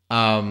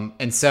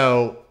 And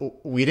so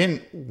we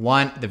didn't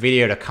want the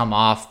video to come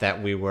off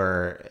that we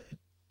were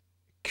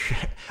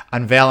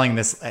unveiling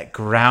this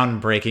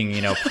groundbreaking,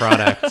 you know,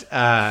 product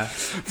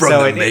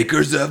from the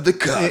makers of the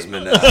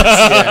Cosmonauts.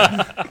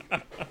 Yeah,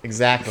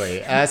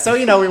 exactly. So,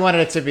 you know, we wanted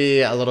it to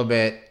be a little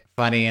bit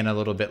funny and a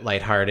little bit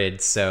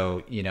lighthearted.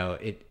 So, you know,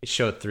 it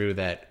showed through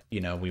that, you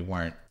know, we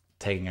weren't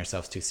taking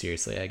ourselves too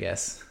seriously, I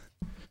guess.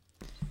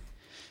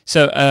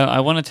 So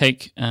I want to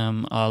take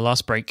our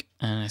last break,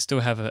 and I still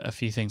have a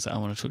few things that I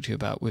want to talk to you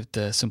about with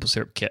the Simple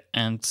Syrup kit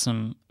and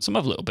some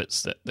other little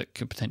bits that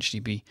could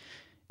potentially be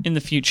in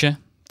the future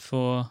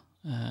for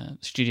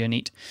Studio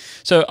Neat.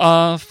 So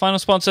our final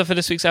sponsor for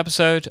this week's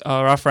episode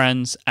are our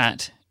friends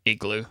at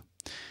Igloo.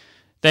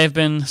 They've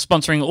been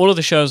sponsoring all of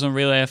the shows on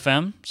Relay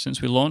FM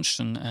since we launched,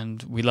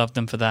 and we love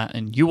them for that,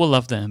 and you will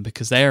love them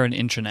because they are an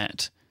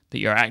intranet that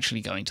you're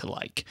actually going to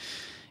like.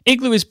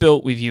 Igloo is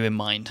built with you in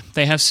mind.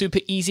 They have super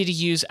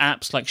easy-to-use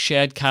apps like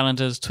shared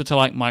calendars,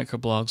 Twitter-like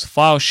microblogs,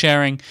 file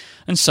sharing,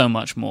 and so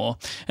much more.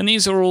 And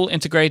these are all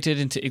integrated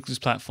into Igloo's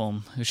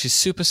platform, which is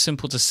super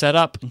simple to set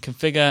up and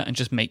configure and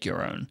just make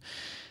your own.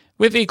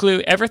 With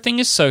Igloo, everything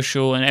is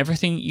social and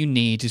everything you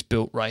need is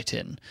built right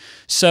in.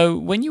 So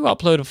when you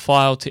upload a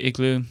file to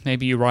Igloo,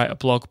 maybe you write a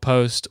blog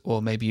post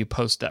or maybe you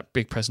post that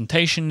big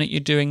presentation that you're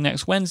doing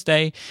next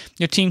Wednesday,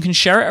 your team can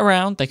share it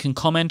around, they can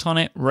comment on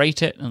it,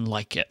 rate it, and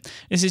like it.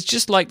 This is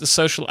just like the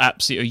social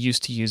apps that you're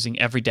used to using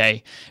every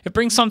day. It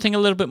brings something a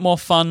little bit more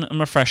fun and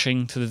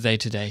refreshing to the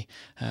day-to-day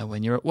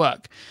when you're at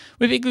work.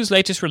 With Igloo's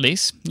latest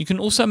release, you can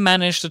also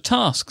manage the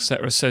tasks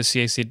that are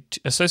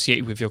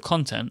associated with your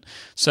content.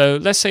 So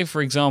let's say,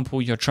 for example,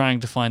 example, you're trying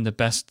to find the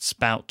best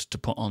spout to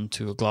put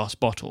onto a glass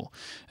bottle,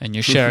 and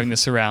you're sharing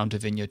this around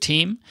within your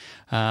team,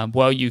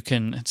 well, you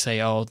can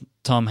say, oh,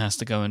 Tom has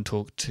to go and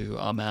talk to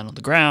our man on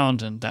the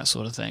ground and that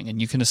sort of thing.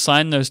 And you can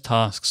assign those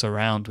tasks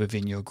around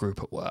within your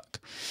group at work.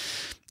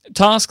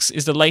 Tasks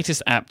is the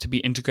latest app to be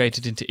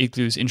integrated into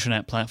Igloo's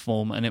intranet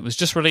platform, and it was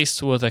just released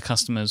to all their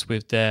customers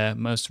with their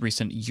most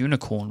recent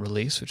Unicorn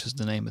release, which is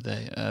the name of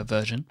their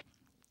version.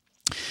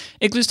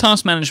 Igloo's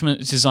task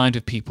management is designed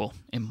with people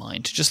in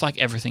mind, just like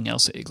everything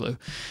else at Igloo.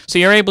 So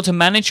you're able to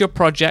manage your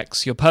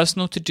projects, your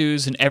personal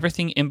to-dos, and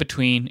everything in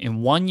between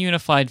in one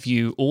unified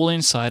view, all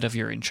inside of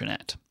your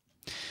intranet.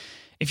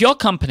 If your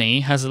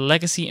company has a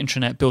legacy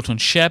intranet built on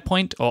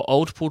SharePoint or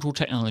old portal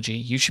technology,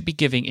 you should be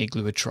giving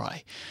Igloo a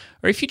try.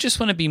 Or if you just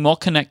want to be more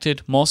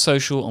connected, more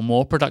social, or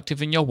more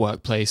productive in your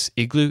workplace,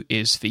 Igloo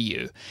is for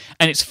you.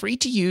 And it's free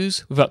to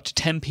use with up to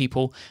 10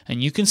 people,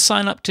 and you can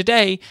sign up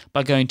today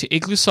by going to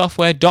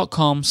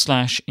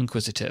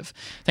igloosoftware.com/inquisitive.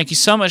 Thank you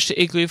so much to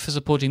Igloo for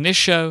supporting this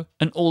show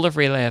and all of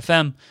Relay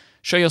FM.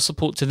 Show your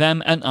support to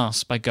them and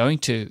us by going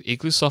to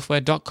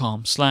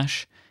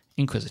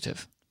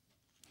igloosoftware.com/inquisitive.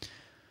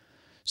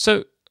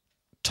 So,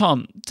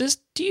 Tom,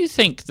 do you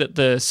think that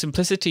the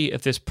simplicity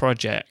of this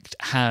project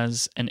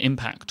has an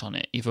impact on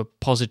it, either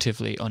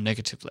positively or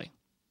negatively?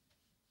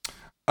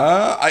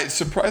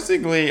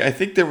 Surprisingly, I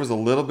think there was a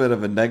little bit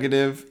of a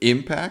negative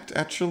impact,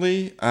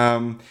 actually,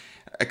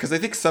 because I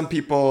think some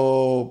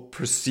people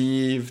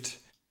perceived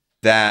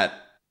that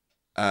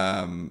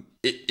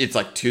it's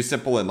like too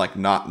simple and like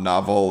not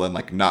novel and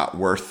like not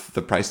worth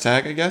the price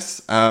tag, I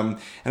guess. And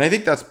I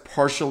think that's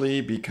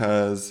partially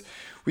because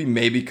we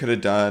maybe could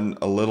have done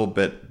a little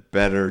bit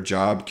better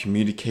job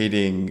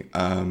communicating,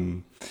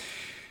 I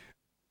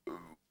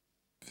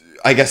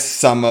guess,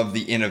 some of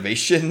the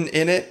innovation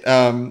in it.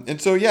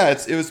 And so, yeah,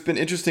 it's been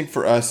interesting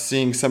for us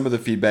seeing some of the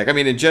feedback. I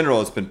mean, in general,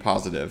 it's been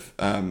positive.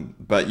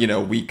 But, you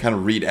know, we kind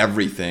of read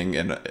everything.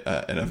 And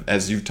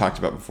as you've talked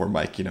about before,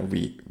 Mike, you know,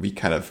 we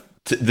kind of,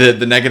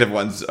 the negative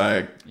ones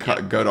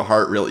go to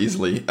heart real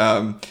easily.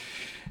 And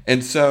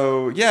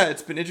so, yeah,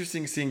 it's been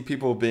interesting seeing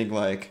people being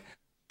like,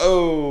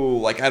 oh,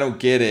 like I don't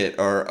get it,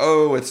 or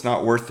oh, it's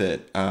not worth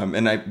it.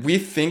 And we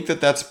think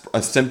that that's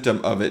a symptom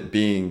of it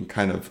being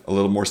kind of a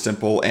little more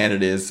simple, and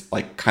it is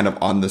like kind of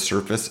on the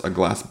surface a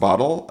glass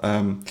bottle.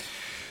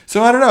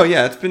 So I don't know.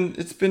 Yeah,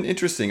 it's been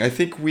interesting. I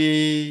think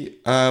we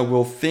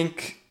will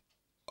think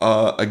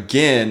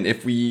again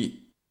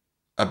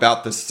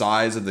about the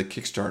size of the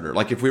Kickstarter.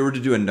 Like if we were to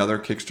do another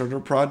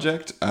Kickstarter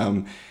project,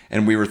 and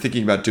we were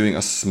thinking about doing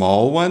a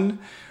small one,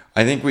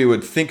 I think we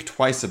would think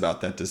twice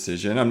about that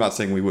decision. I'm not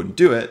saying we wouldn't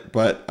do it,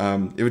 but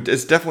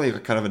it's definitely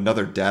kind of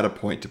another data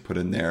point to put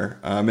in there.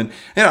 And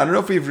I don't know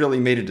if we've really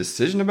made a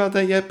decision about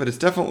that yet, but it's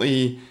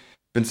definitely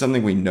been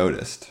something we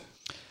noticed.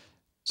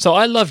 So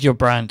I love your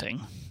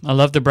branding. I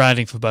love the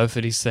branding for both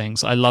of these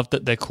things. I love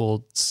that they're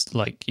called,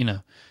 like, you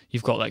know,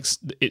 you've got like,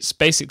 it's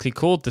basically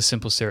called the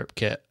Simple Syrup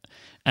Kit.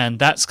 And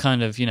that's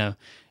kind of, you know,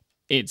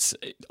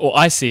 or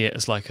I see it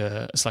as like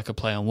a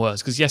play on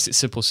words, because yes, it's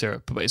simple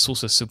syrup, but it's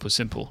also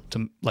simple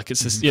to like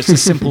it's a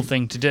simple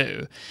thing to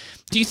do.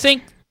 Do you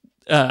think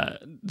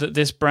that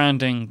this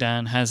branding,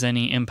 Dan, has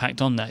any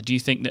impact on that? Do you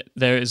think that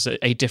there is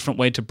a different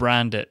way to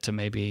brand it to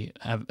maybe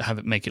have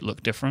it make it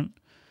look different?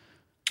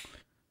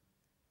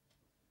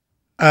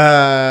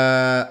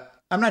 I'm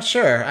not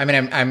sure. I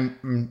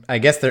mean, I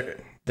guess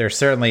there's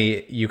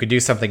certainly you could do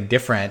something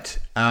different.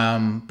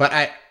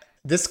 But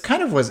this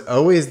kind of was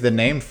always the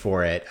name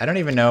for it. I don't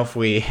even know if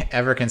we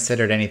ever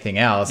considered anything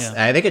else.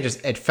 Yeah. I think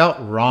it felt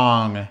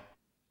wrong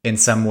in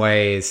some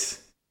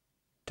ways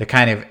to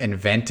kind of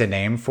invent a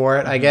name for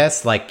it, I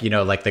guess. Like, you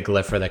know, like the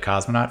glyph for the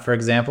cosmonaut, for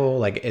example.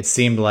 Like it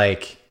seemed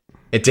like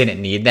it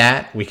didn't need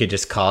that. We could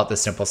just call it the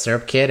Simple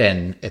Syrup Kit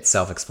and it's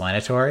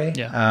self-explanatory.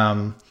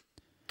 Yeah.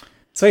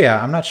 So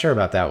yeah, I'm not sure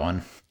about that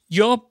one.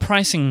 Your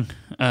pricing,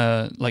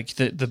 like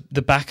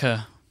the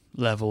backer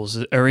levels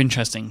are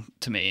interesting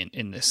to me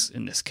in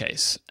this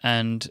case,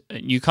 and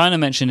you kind of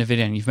mentioned in a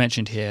video, and you've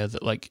mentioned here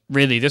that like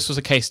really this was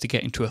a case to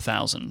getting to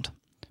 1,000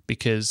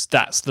 because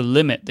that's the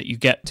limit that you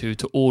get to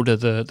order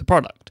the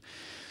product.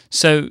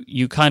 So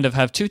you kind of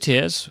have two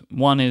tiers.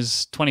 One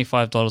is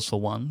 $25 for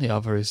one, the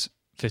other is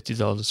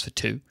 $50 for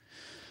two.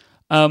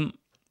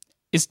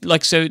 It's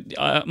like, so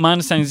my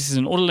understanding is this is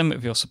an order limit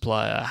of your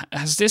supplier.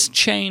 Has this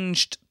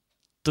changed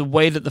the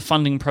way that the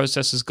funding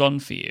process has gone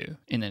for you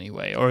in any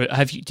way? Or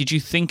did you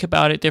think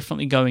about it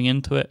differently going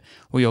into it?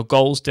 Were your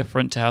goals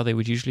different to how they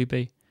would usually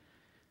be?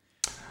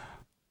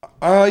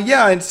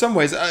 Yeah, in some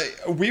ways.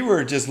 We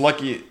were just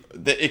lucky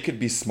that it could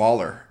be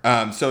smaller.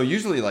 So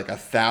usually like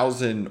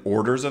 1,000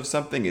 orders of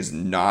something is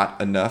not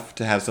enough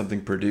to have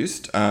something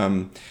produced.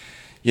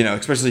 You know,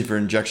 especially for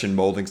injection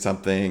molding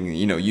something,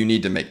 you know, you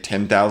need to make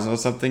 10,000 of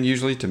something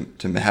usually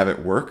to have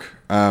it work.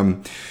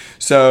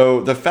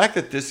 So the fact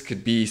that this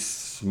could be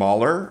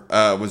smaller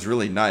was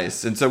really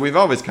nice. And so we've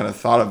always kind of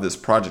thought of this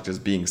project as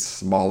being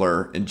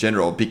smaller in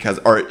general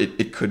or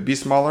it could be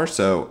smaller.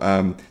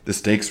 So the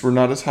stakes were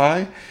not as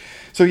high.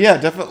 So yeah,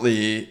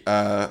 definitely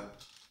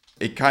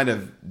it kind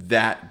of,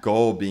 that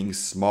goal being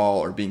small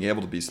or being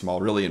able to be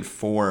small really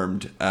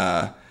informed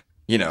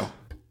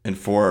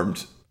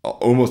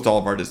almost all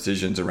of our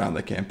decisions around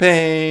the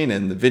campaign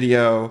and the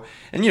video.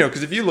 And,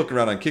 because if you look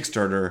around on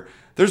Kickstarter,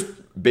 there's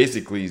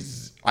basically,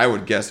 I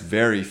would guess,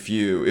 very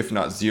few, if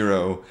not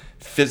zero,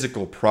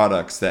 physical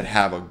products that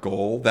have a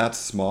goal that's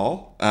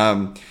small.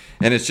 And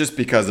it's just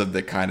because of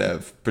the kind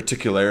of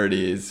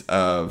particularities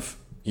of,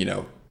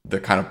 the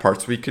kind of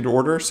parts we could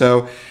order.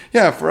 So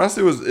yeah, for us,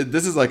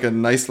 this is like a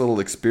nice little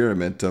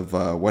experiment of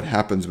what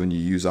happens when you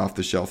use off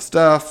the shelf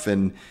stuff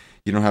and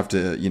you don't have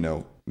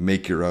to,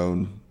 make your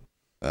own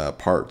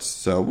parts.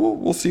 So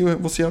we'll see how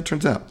it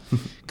turns out.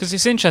 Because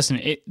it's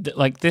interesting.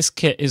 Like this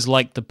kit is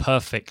like the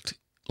perfect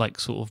like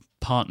sort of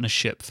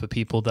partnership for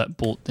people that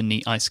bought the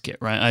Neat Ice kit,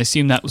 right? I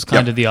assume that was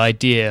kind of the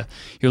idea.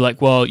 You're like,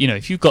 well,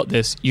 if you've got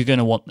this, you're going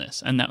to want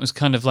this. And that was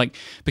kind of like,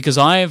 because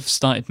I've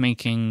started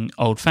making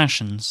old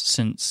fashions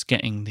since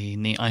getting the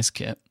Neat Ice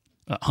kit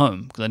at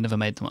home, because I never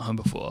made them at home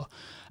before.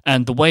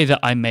 And the way that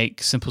I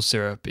make simple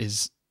syrup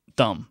is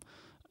dumb.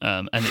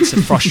 And it's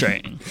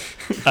frustrating.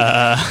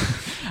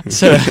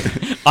 So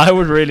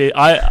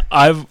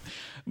I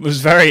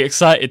was very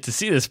excited to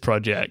see this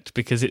project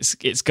because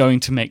it's going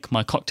to make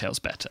my cocktails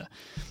better.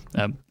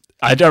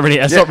 I don't really.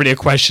 It's not really a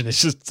question.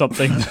 It's just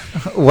something.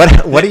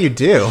 What do you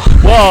do?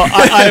 Well,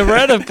 I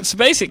read. So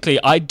basically,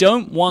 I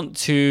don't want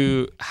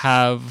to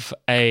have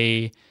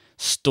a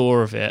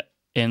store of it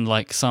in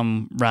like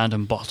some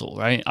random bottle,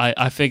 right?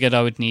 I figured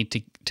I would need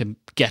to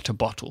get a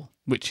bottle,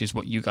 which is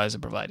what you guys are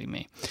providing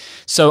me.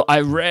 So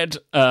I read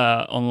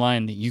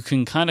online that you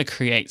can kind of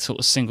create sort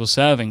of single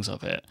servings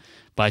of it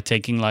by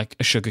taking like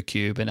a sugar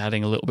cube and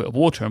adding a little bit of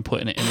water and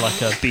putting it in like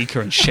a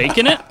beaker and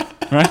shaking it,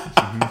 right?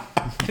 Mm-hmm.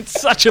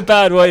 It's such a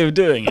bad way of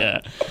doing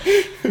it.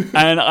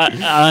 And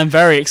I'm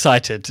very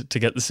excited to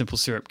get the simple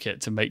syrup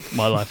kit to make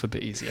my life a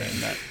bit easier in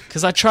that.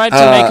 Because I tried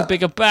to make a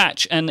bigger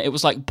batch and it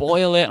was like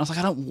boil it. And I was like,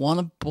 I don't want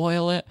to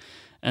boil it.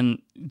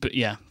 But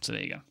yeah, so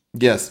there you go.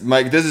 Yes,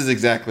 Mike, this is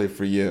exactly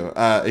for you.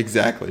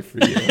 Exactly for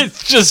you.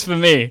 It's just for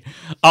me.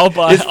 I'll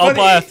buy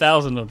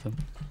 1,000 of them.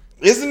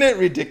 Isn't it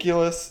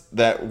ridiculous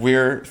that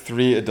we're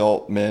three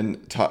adult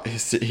men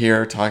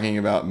here talking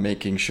about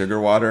making sugar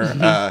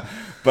water?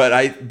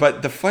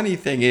 But the funny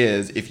thing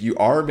is, if you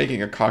are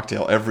making a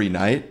cocktail every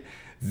night,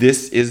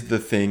 this is the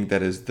thing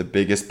that is the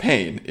biggest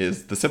pain,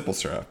 is the simple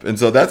syrup. And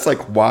so that's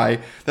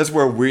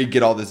where we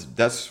get all this,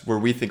 that's where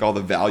we think all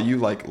the value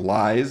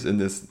lies in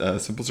this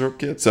simple syrup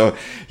kit. So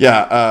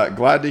yeah,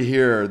 glad to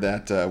hear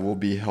that we'll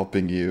be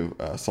helping you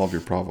solve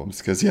your problems,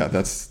 because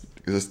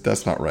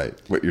that's not right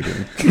what you're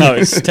doing. No,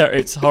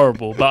 it's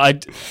horrible,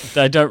 but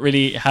I don't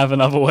really have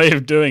another way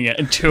of doing it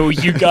until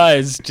you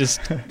guys just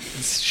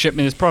ship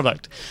me this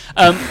product.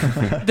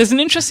 There's an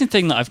interesting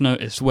thing that I've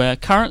noticed where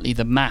currently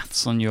the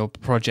maths on your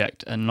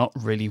project are not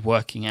really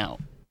working out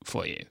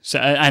for you. So,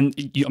 I'm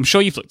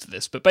sure you've looked at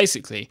this, but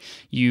basically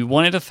you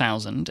wanted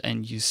 1,000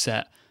 and you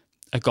set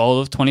a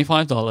goal of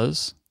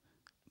 $25,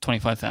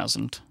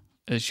 25,000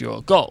 as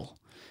your goal,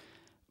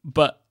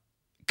 but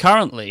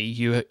currently,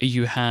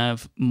 you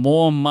have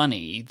more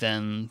money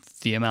than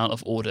the amount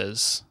of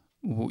orders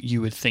you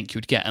would think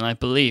you'd get. And I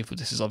believe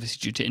this is obviously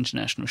due to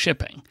international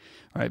shipping,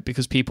 right?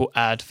 Because people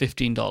add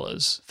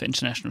 $15 for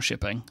international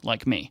shipping,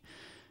 like me.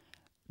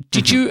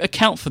 Did you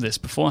account for this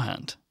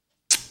beforehand?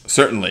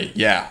 Certainly,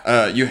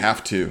 yeah. You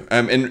have to.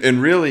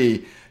 And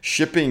really,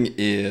 shipping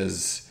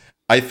is...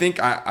 I think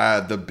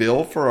the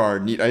bill for our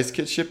Neat Ice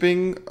Kit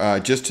shipping,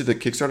 just to the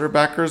Kickstarter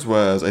backers,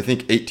 was, I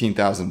think,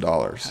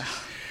 $18,000.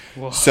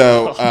 Whoa.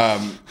 So,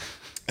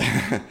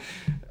 and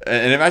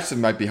it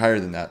actually might be higher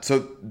than that.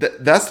 So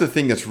that's the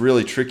thing that's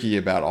really tricky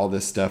about all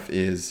this stuff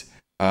is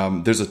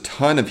there's a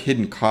ton of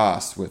hidden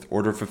costs with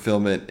order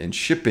fulfillment and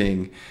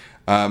shipping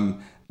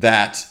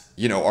that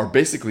are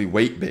basically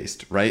weight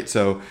based, right?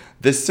 So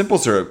this simple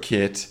syrup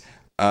kit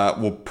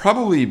will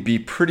probably be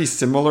pretty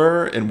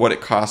similar in what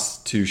it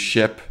costs to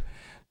ship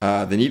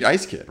the Neat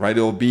Ice Kit, right?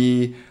 It'll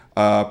be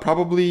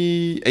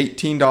probably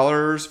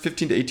 $15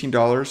 to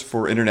 $18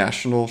 for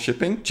international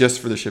shipping, just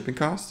for the shipping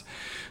costs.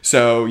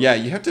 So yeah,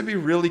 you have to be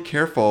really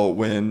careful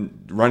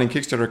when running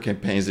Kickstarter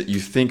campaigns that you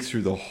think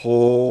through the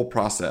whole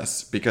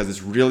process, because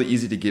it's really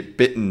easy to get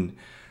bitten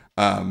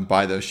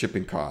by those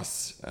shipping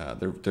costs.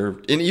 They're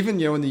and even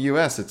in the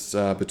US it's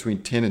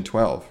between 10 and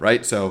 12,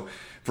 right? So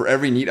for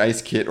every Neat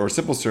Ice Kit or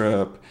simple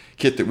syrup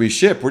kit that we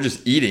ship, we're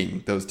just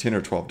eating those $10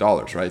 or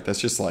 $12, right? That's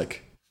just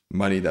like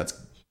money that's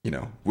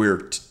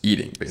we're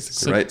eating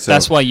basically, right? So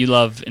that's why you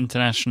love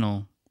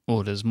international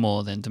orders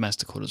more than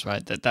domestic orders,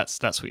 right? That's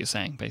what you're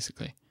saying,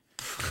 basically.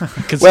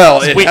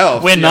 Well, it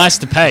helps. We're nice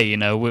to pay,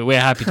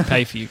 we're happy to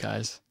pay for you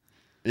guys.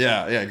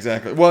 Yeah,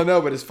 exactly. Well, no,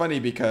 but it's funny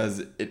because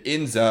it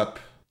ends up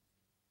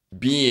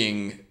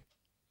being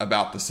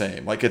about the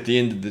same. Like at the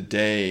end of the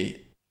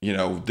day,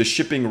 the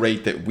shipping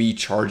rate that we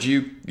charge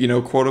you,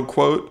 quote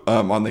unquote,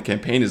 on the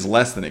campaign is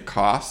less than it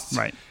costs,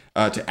 right,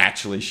 to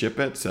actually ship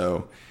it.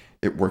 So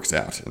it works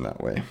out in that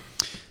way.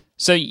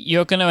 So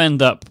you're going to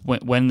end up,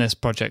 when this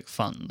project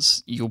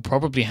funds, you'll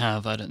probably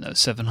have, I don't know,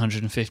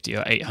 750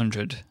 or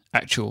 800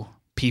 actual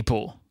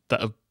people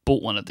that have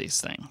bought one of these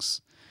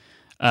things.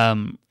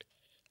 Because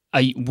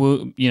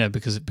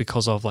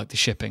of like the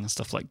shipping and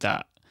stuff like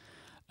that.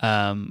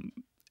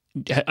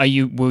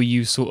 Will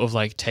you sort of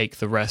like take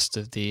the rest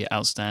of the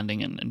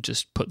outstanding and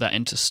just put that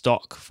into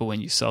stock for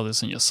when you sell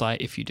this on your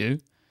site, if you do?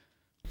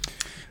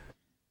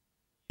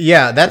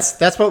 Yeah,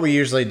 that's what we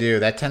usually do.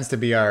 That tends to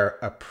be our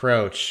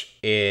approach.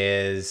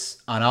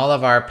 Is on all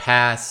of our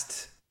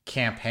past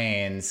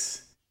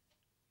campaigns,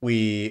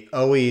 we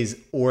always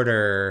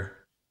order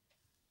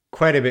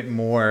quite a bit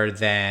more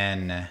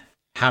than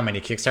how many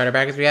Kickstarter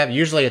backers we have.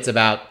 Usually it's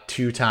about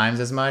 2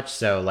 times as much.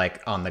 So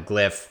like on the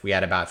Glyph, we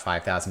had about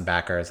 5,000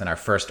 backers, and our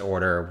first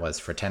order was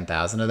for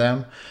 10,000 of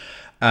them.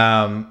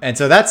 And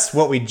so that's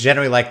what we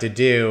generally like to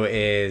do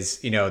is,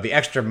 the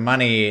extra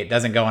money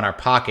doesn't go in our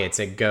pockets.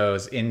 It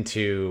goes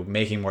into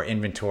making more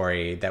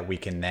inventory that we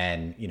can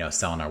then,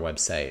 sell on our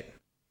website.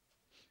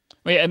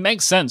 Well, it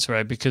makes sense,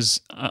 right? Because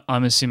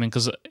I'm assuming,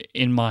 because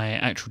in my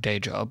actual day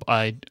job,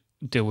 I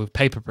deal with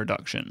paper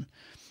production.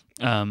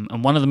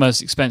 And one of the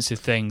most expensive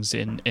things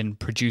in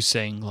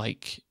producing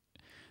like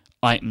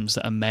items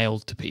that are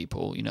mailed to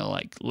people,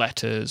 like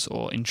letters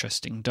or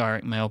interesting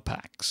direct mail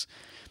packs,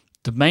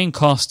 the main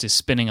cost is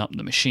spinning up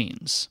the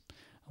machines.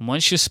 And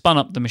once you spun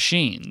up the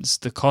machines,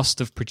 the cost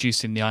of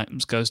producing the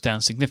items goes down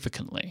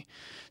significantly.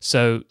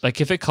 So, like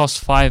if it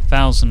costs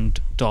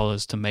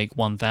 $5,000 to make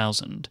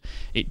 1,000,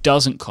 it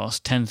doesn't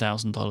cost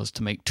 $10,000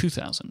 to make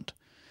 2,000.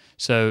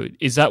 So,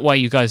 is that why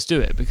you guys do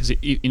it? Because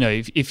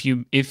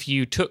if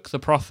you took the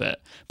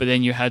profit, but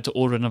then you had to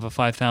order another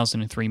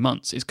 5,000 in 3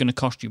 months, it's going to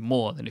cost you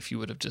more than if you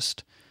would have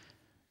just.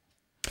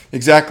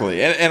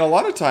 Exactly. And a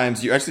lot of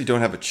times you actually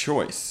don't have a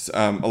choice.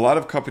 A lot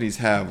of companies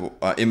have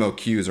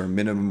MOQs, or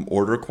minimum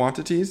order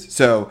quantities.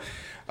 So,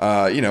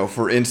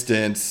 for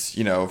instance,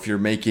 if you're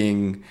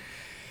making,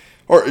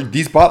 or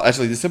these bottles,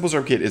 actually the Simple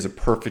Syrup Kit is a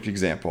perfect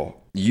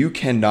example. You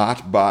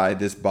cannot buy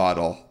this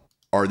bottle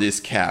or this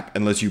cap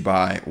unless you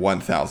buy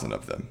 1,000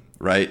 of them,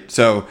 right?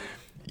 So,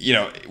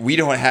 we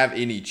don't have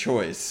any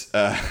choice.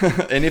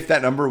 And if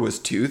that number was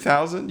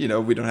 2,000,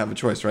 we don't have a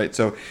choice, right?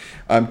 So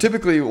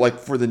typically, like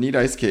for the Neat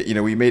Ice Kit,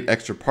 we made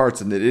extra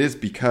parts, and it is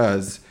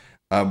because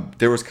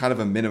there was kind of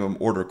a minimum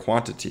order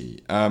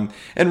quantity. And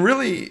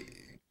really,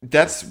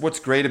 that's what's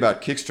great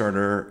about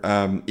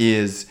Kickstarter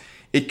is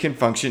it can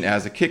function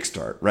as a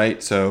kickstart,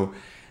 right? So,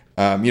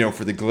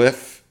 for the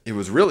Glyph, it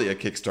was really a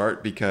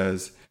kickstart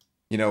because,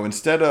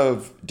 instead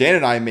of, Dan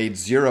and I made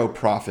zero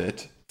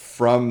profit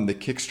from the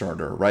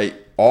Kickstarter, right?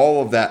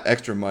 All of that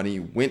extra money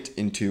went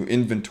into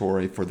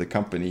inventory for the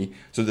company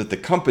so that the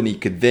company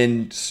could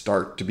then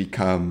start to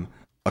become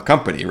a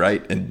company,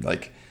 right? And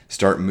like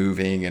start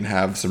moving and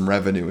have some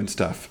revenue and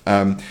stuff.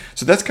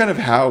 So that's kind of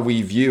how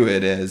we view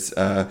it as,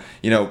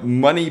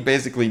 money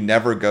basically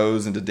never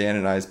goes into Dan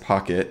and I's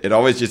pocket. It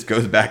always just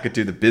goes back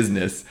into the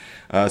business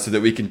so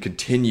that we can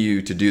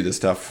continue to do the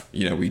stuff,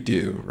 we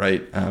do,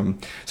 right?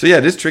 So yeah,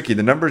 it is tricky.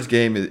 The numbers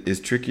game is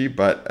tricky,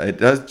 but it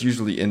does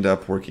usually end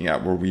up working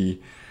out where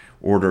we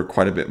order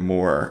quite a bit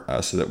more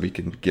so that we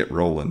can get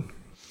rolling.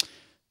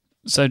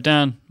 So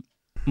Dan,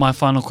 my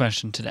final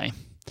question today.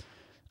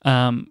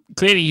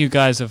 Clearly you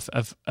guys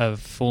have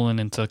fallen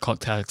into the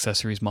cocktail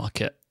accessories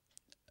market.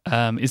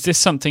 Is this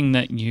something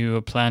that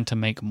you plan to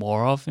make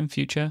more of in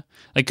future?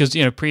 Like, because,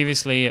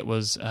 previously it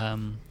was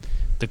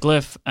the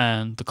Glyph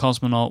and the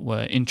Cosmonaut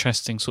were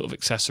interesting sort of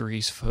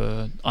accessories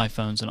for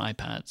iPhones and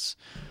iPads.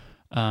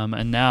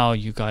 And now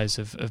you guys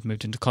have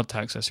moved into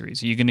cocktail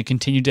accessories. Are you going to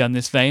continue down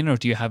this vein, or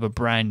do you have a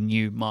brand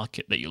new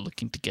market that you're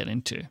looking to get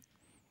into?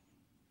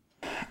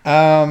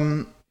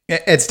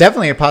 It's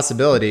definitely a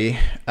possibility.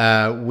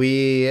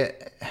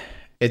 It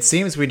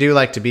seems we do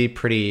like to be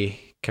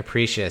pretty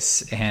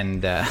capricious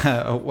in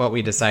what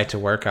we decide to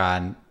work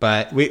on,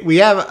 but we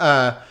have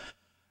a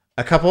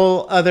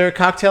couple other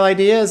cocktail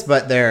ideas,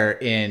 but they're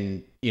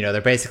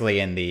basically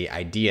in the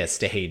idea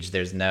stage.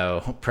 There's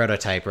no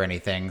prototype or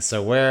anything.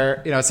 So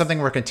it's something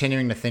we're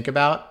continuing to think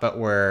about, but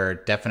we're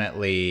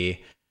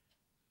definitely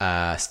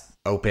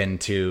open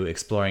to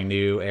exploring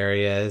new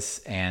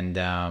areas.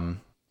 And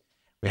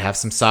we have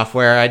some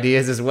software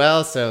ideas as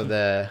well. So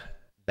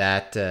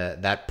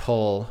that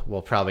pull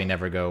will probably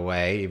never go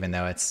away, even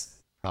though it's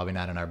probably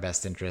not in our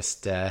best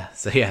interest.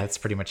 So yeah, that's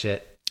pretty much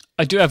it.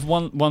 I do have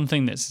one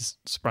thing that's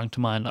sprung to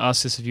mind. I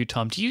asked this of you,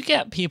 Tom. Do you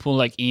get people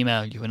like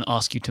email you and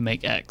ask you to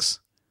make X?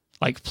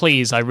 Like,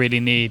 please, I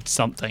really need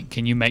something.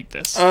 Can you make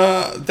this?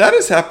 That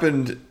has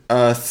happened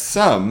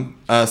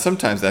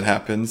sometimes that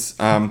happens.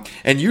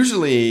 And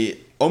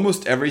usually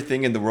almost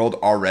everything in the world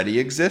already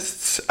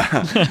exists.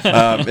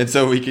 And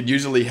so we could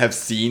usually have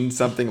seen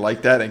something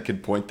like that and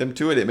could point them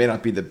to it. It may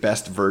not be the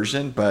best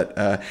version, but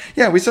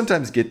yeah, we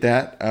sometimes get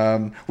that.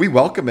 We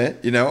welcome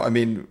it,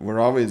 we're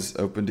always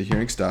open to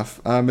hearing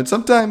stuff. And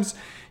sometimes,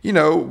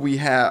 we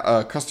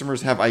have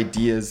customers have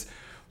ideas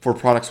for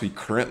products we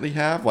currently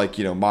have, like,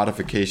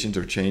 modifications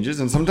or changes.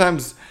 And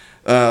sometimes,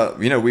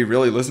 we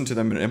really listen to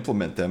them and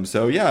implement them.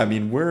 So yeah,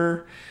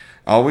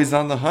 always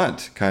on the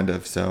hunt, kind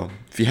of. So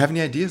if you have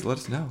any ideas, let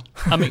us know.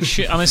 I'm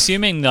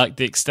assuming like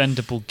the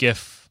extendable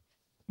GIF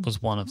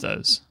was one of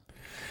those.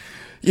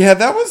 Yeah,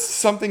 that was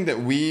something that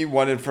we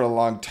wanted for a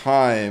long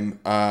time,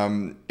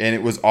 and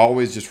it was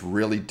always just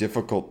really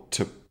difficult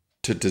to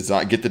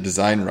get the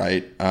design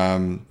right.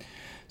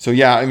 So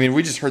yeah, I mean,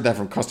 we just heard that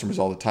from customers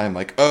all the time,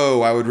 like,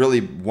 oh, I would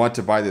really want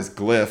to buy this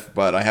glyph,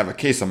 but I have a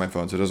case on my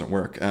phone, so it doesn't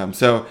work.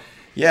 So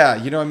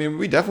yeah, I mean,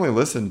 we definitely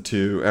listen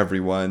to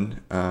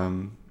everyone,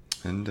 and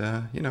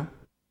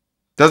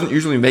doesn't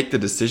usually make the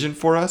decision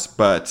for us,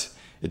 but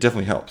it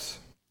definitely helps.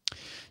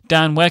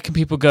 Dan, where can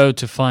people go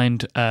to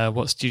find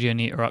what Studio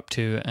Neat are up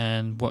to,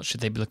 and what should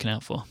they be looking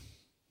out for?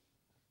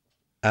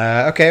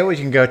 Okay, well, you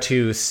can go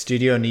to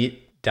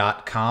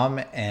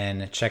studioneat.com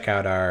and check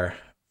out our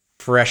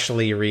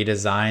freshly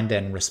redesigned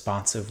and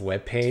responsive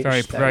webpage.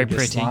 Very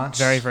pretty.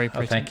 Very, very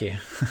pretty. Oh, thank you.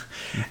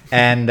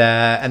 and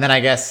then I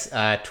guess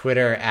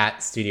Twitter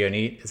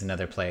 @StudioNeat is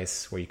another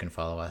place where you can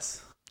follow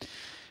us.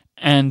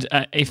 And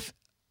if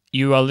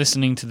you are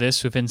listening to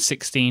this within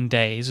 16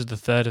 days of the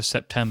 3rd of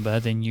September,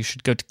 then you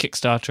should go to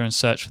Kickstarter and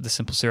search for the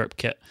Simple Syrup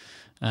Kit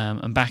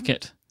and back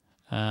it.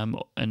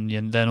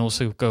 And then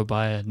also go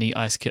buy a Neat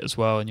Ice Kit as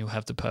well, and you'll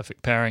have the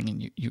perfect pairing,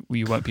 and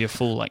you won't be a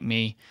fool like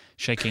me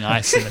shaking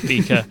ice in a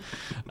beaker.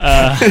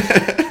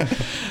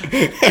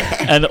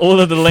 And all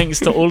of the links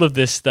to all of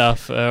this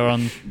stuff are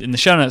in the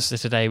show notes for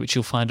today, which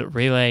you'll find at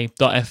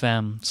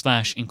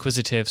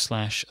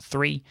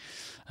relay.fm/inquisitive/3.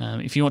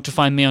 If you want to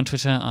find me on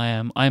Twitter, I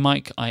am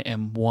imyke,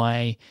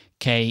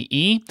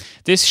 IMYKE.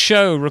 This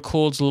show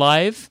records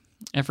live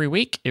every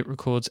week. It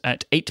records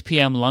at 8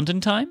 p.m.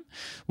 London time,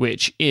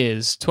 which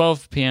is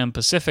 12 p.m.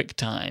 Pacific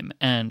time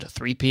and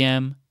 3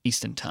 p.m.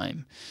 Eastern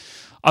time.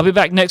 I'll be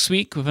back next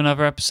week with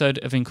another episode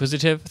of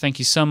Inquisitive. Thank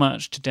you so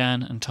much to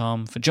Dan and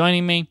Tom for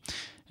joining me.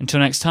 Until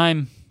next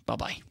time,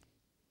 bye-bye.